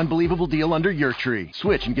this unbelievable deal under your tree.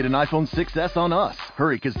 Switch and get an iPhone 6S on us.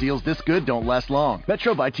 Hurry, because deals this good don't last long.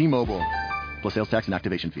 Metro by T-Mobile. Plus sales tax and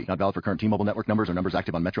activation fee. Not valid for current T-Mobile network numbers or numbers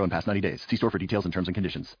active on Metro in past 90 days. See store for details and terms and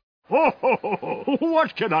conditions. Ho, ho, ho, ho.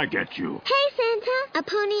 What can I get you? Hey, Santa! A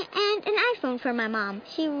pony and an iPhone for my mom.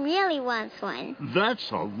 She really wants one.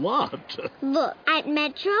 That's a lot. Look, at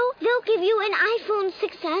Metro, they'll give you an iPhone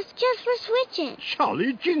 6S just for switching.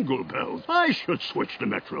 Jolly jingle bells. I should switch to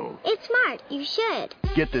Metro. It's smart. You should.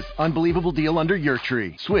 Get this unbelievable deal under your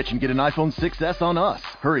tree. Switch and get an iPhone 6S on us.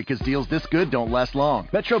 Hurry, because deals this good don't last long.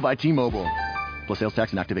 Metro by T-Mobile. Plus sales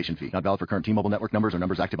tax and activation fee. Not valid for current T-Mobile network numbers or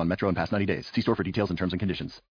numbers active on Metro in past 90 days. See store for details and terms and conditions.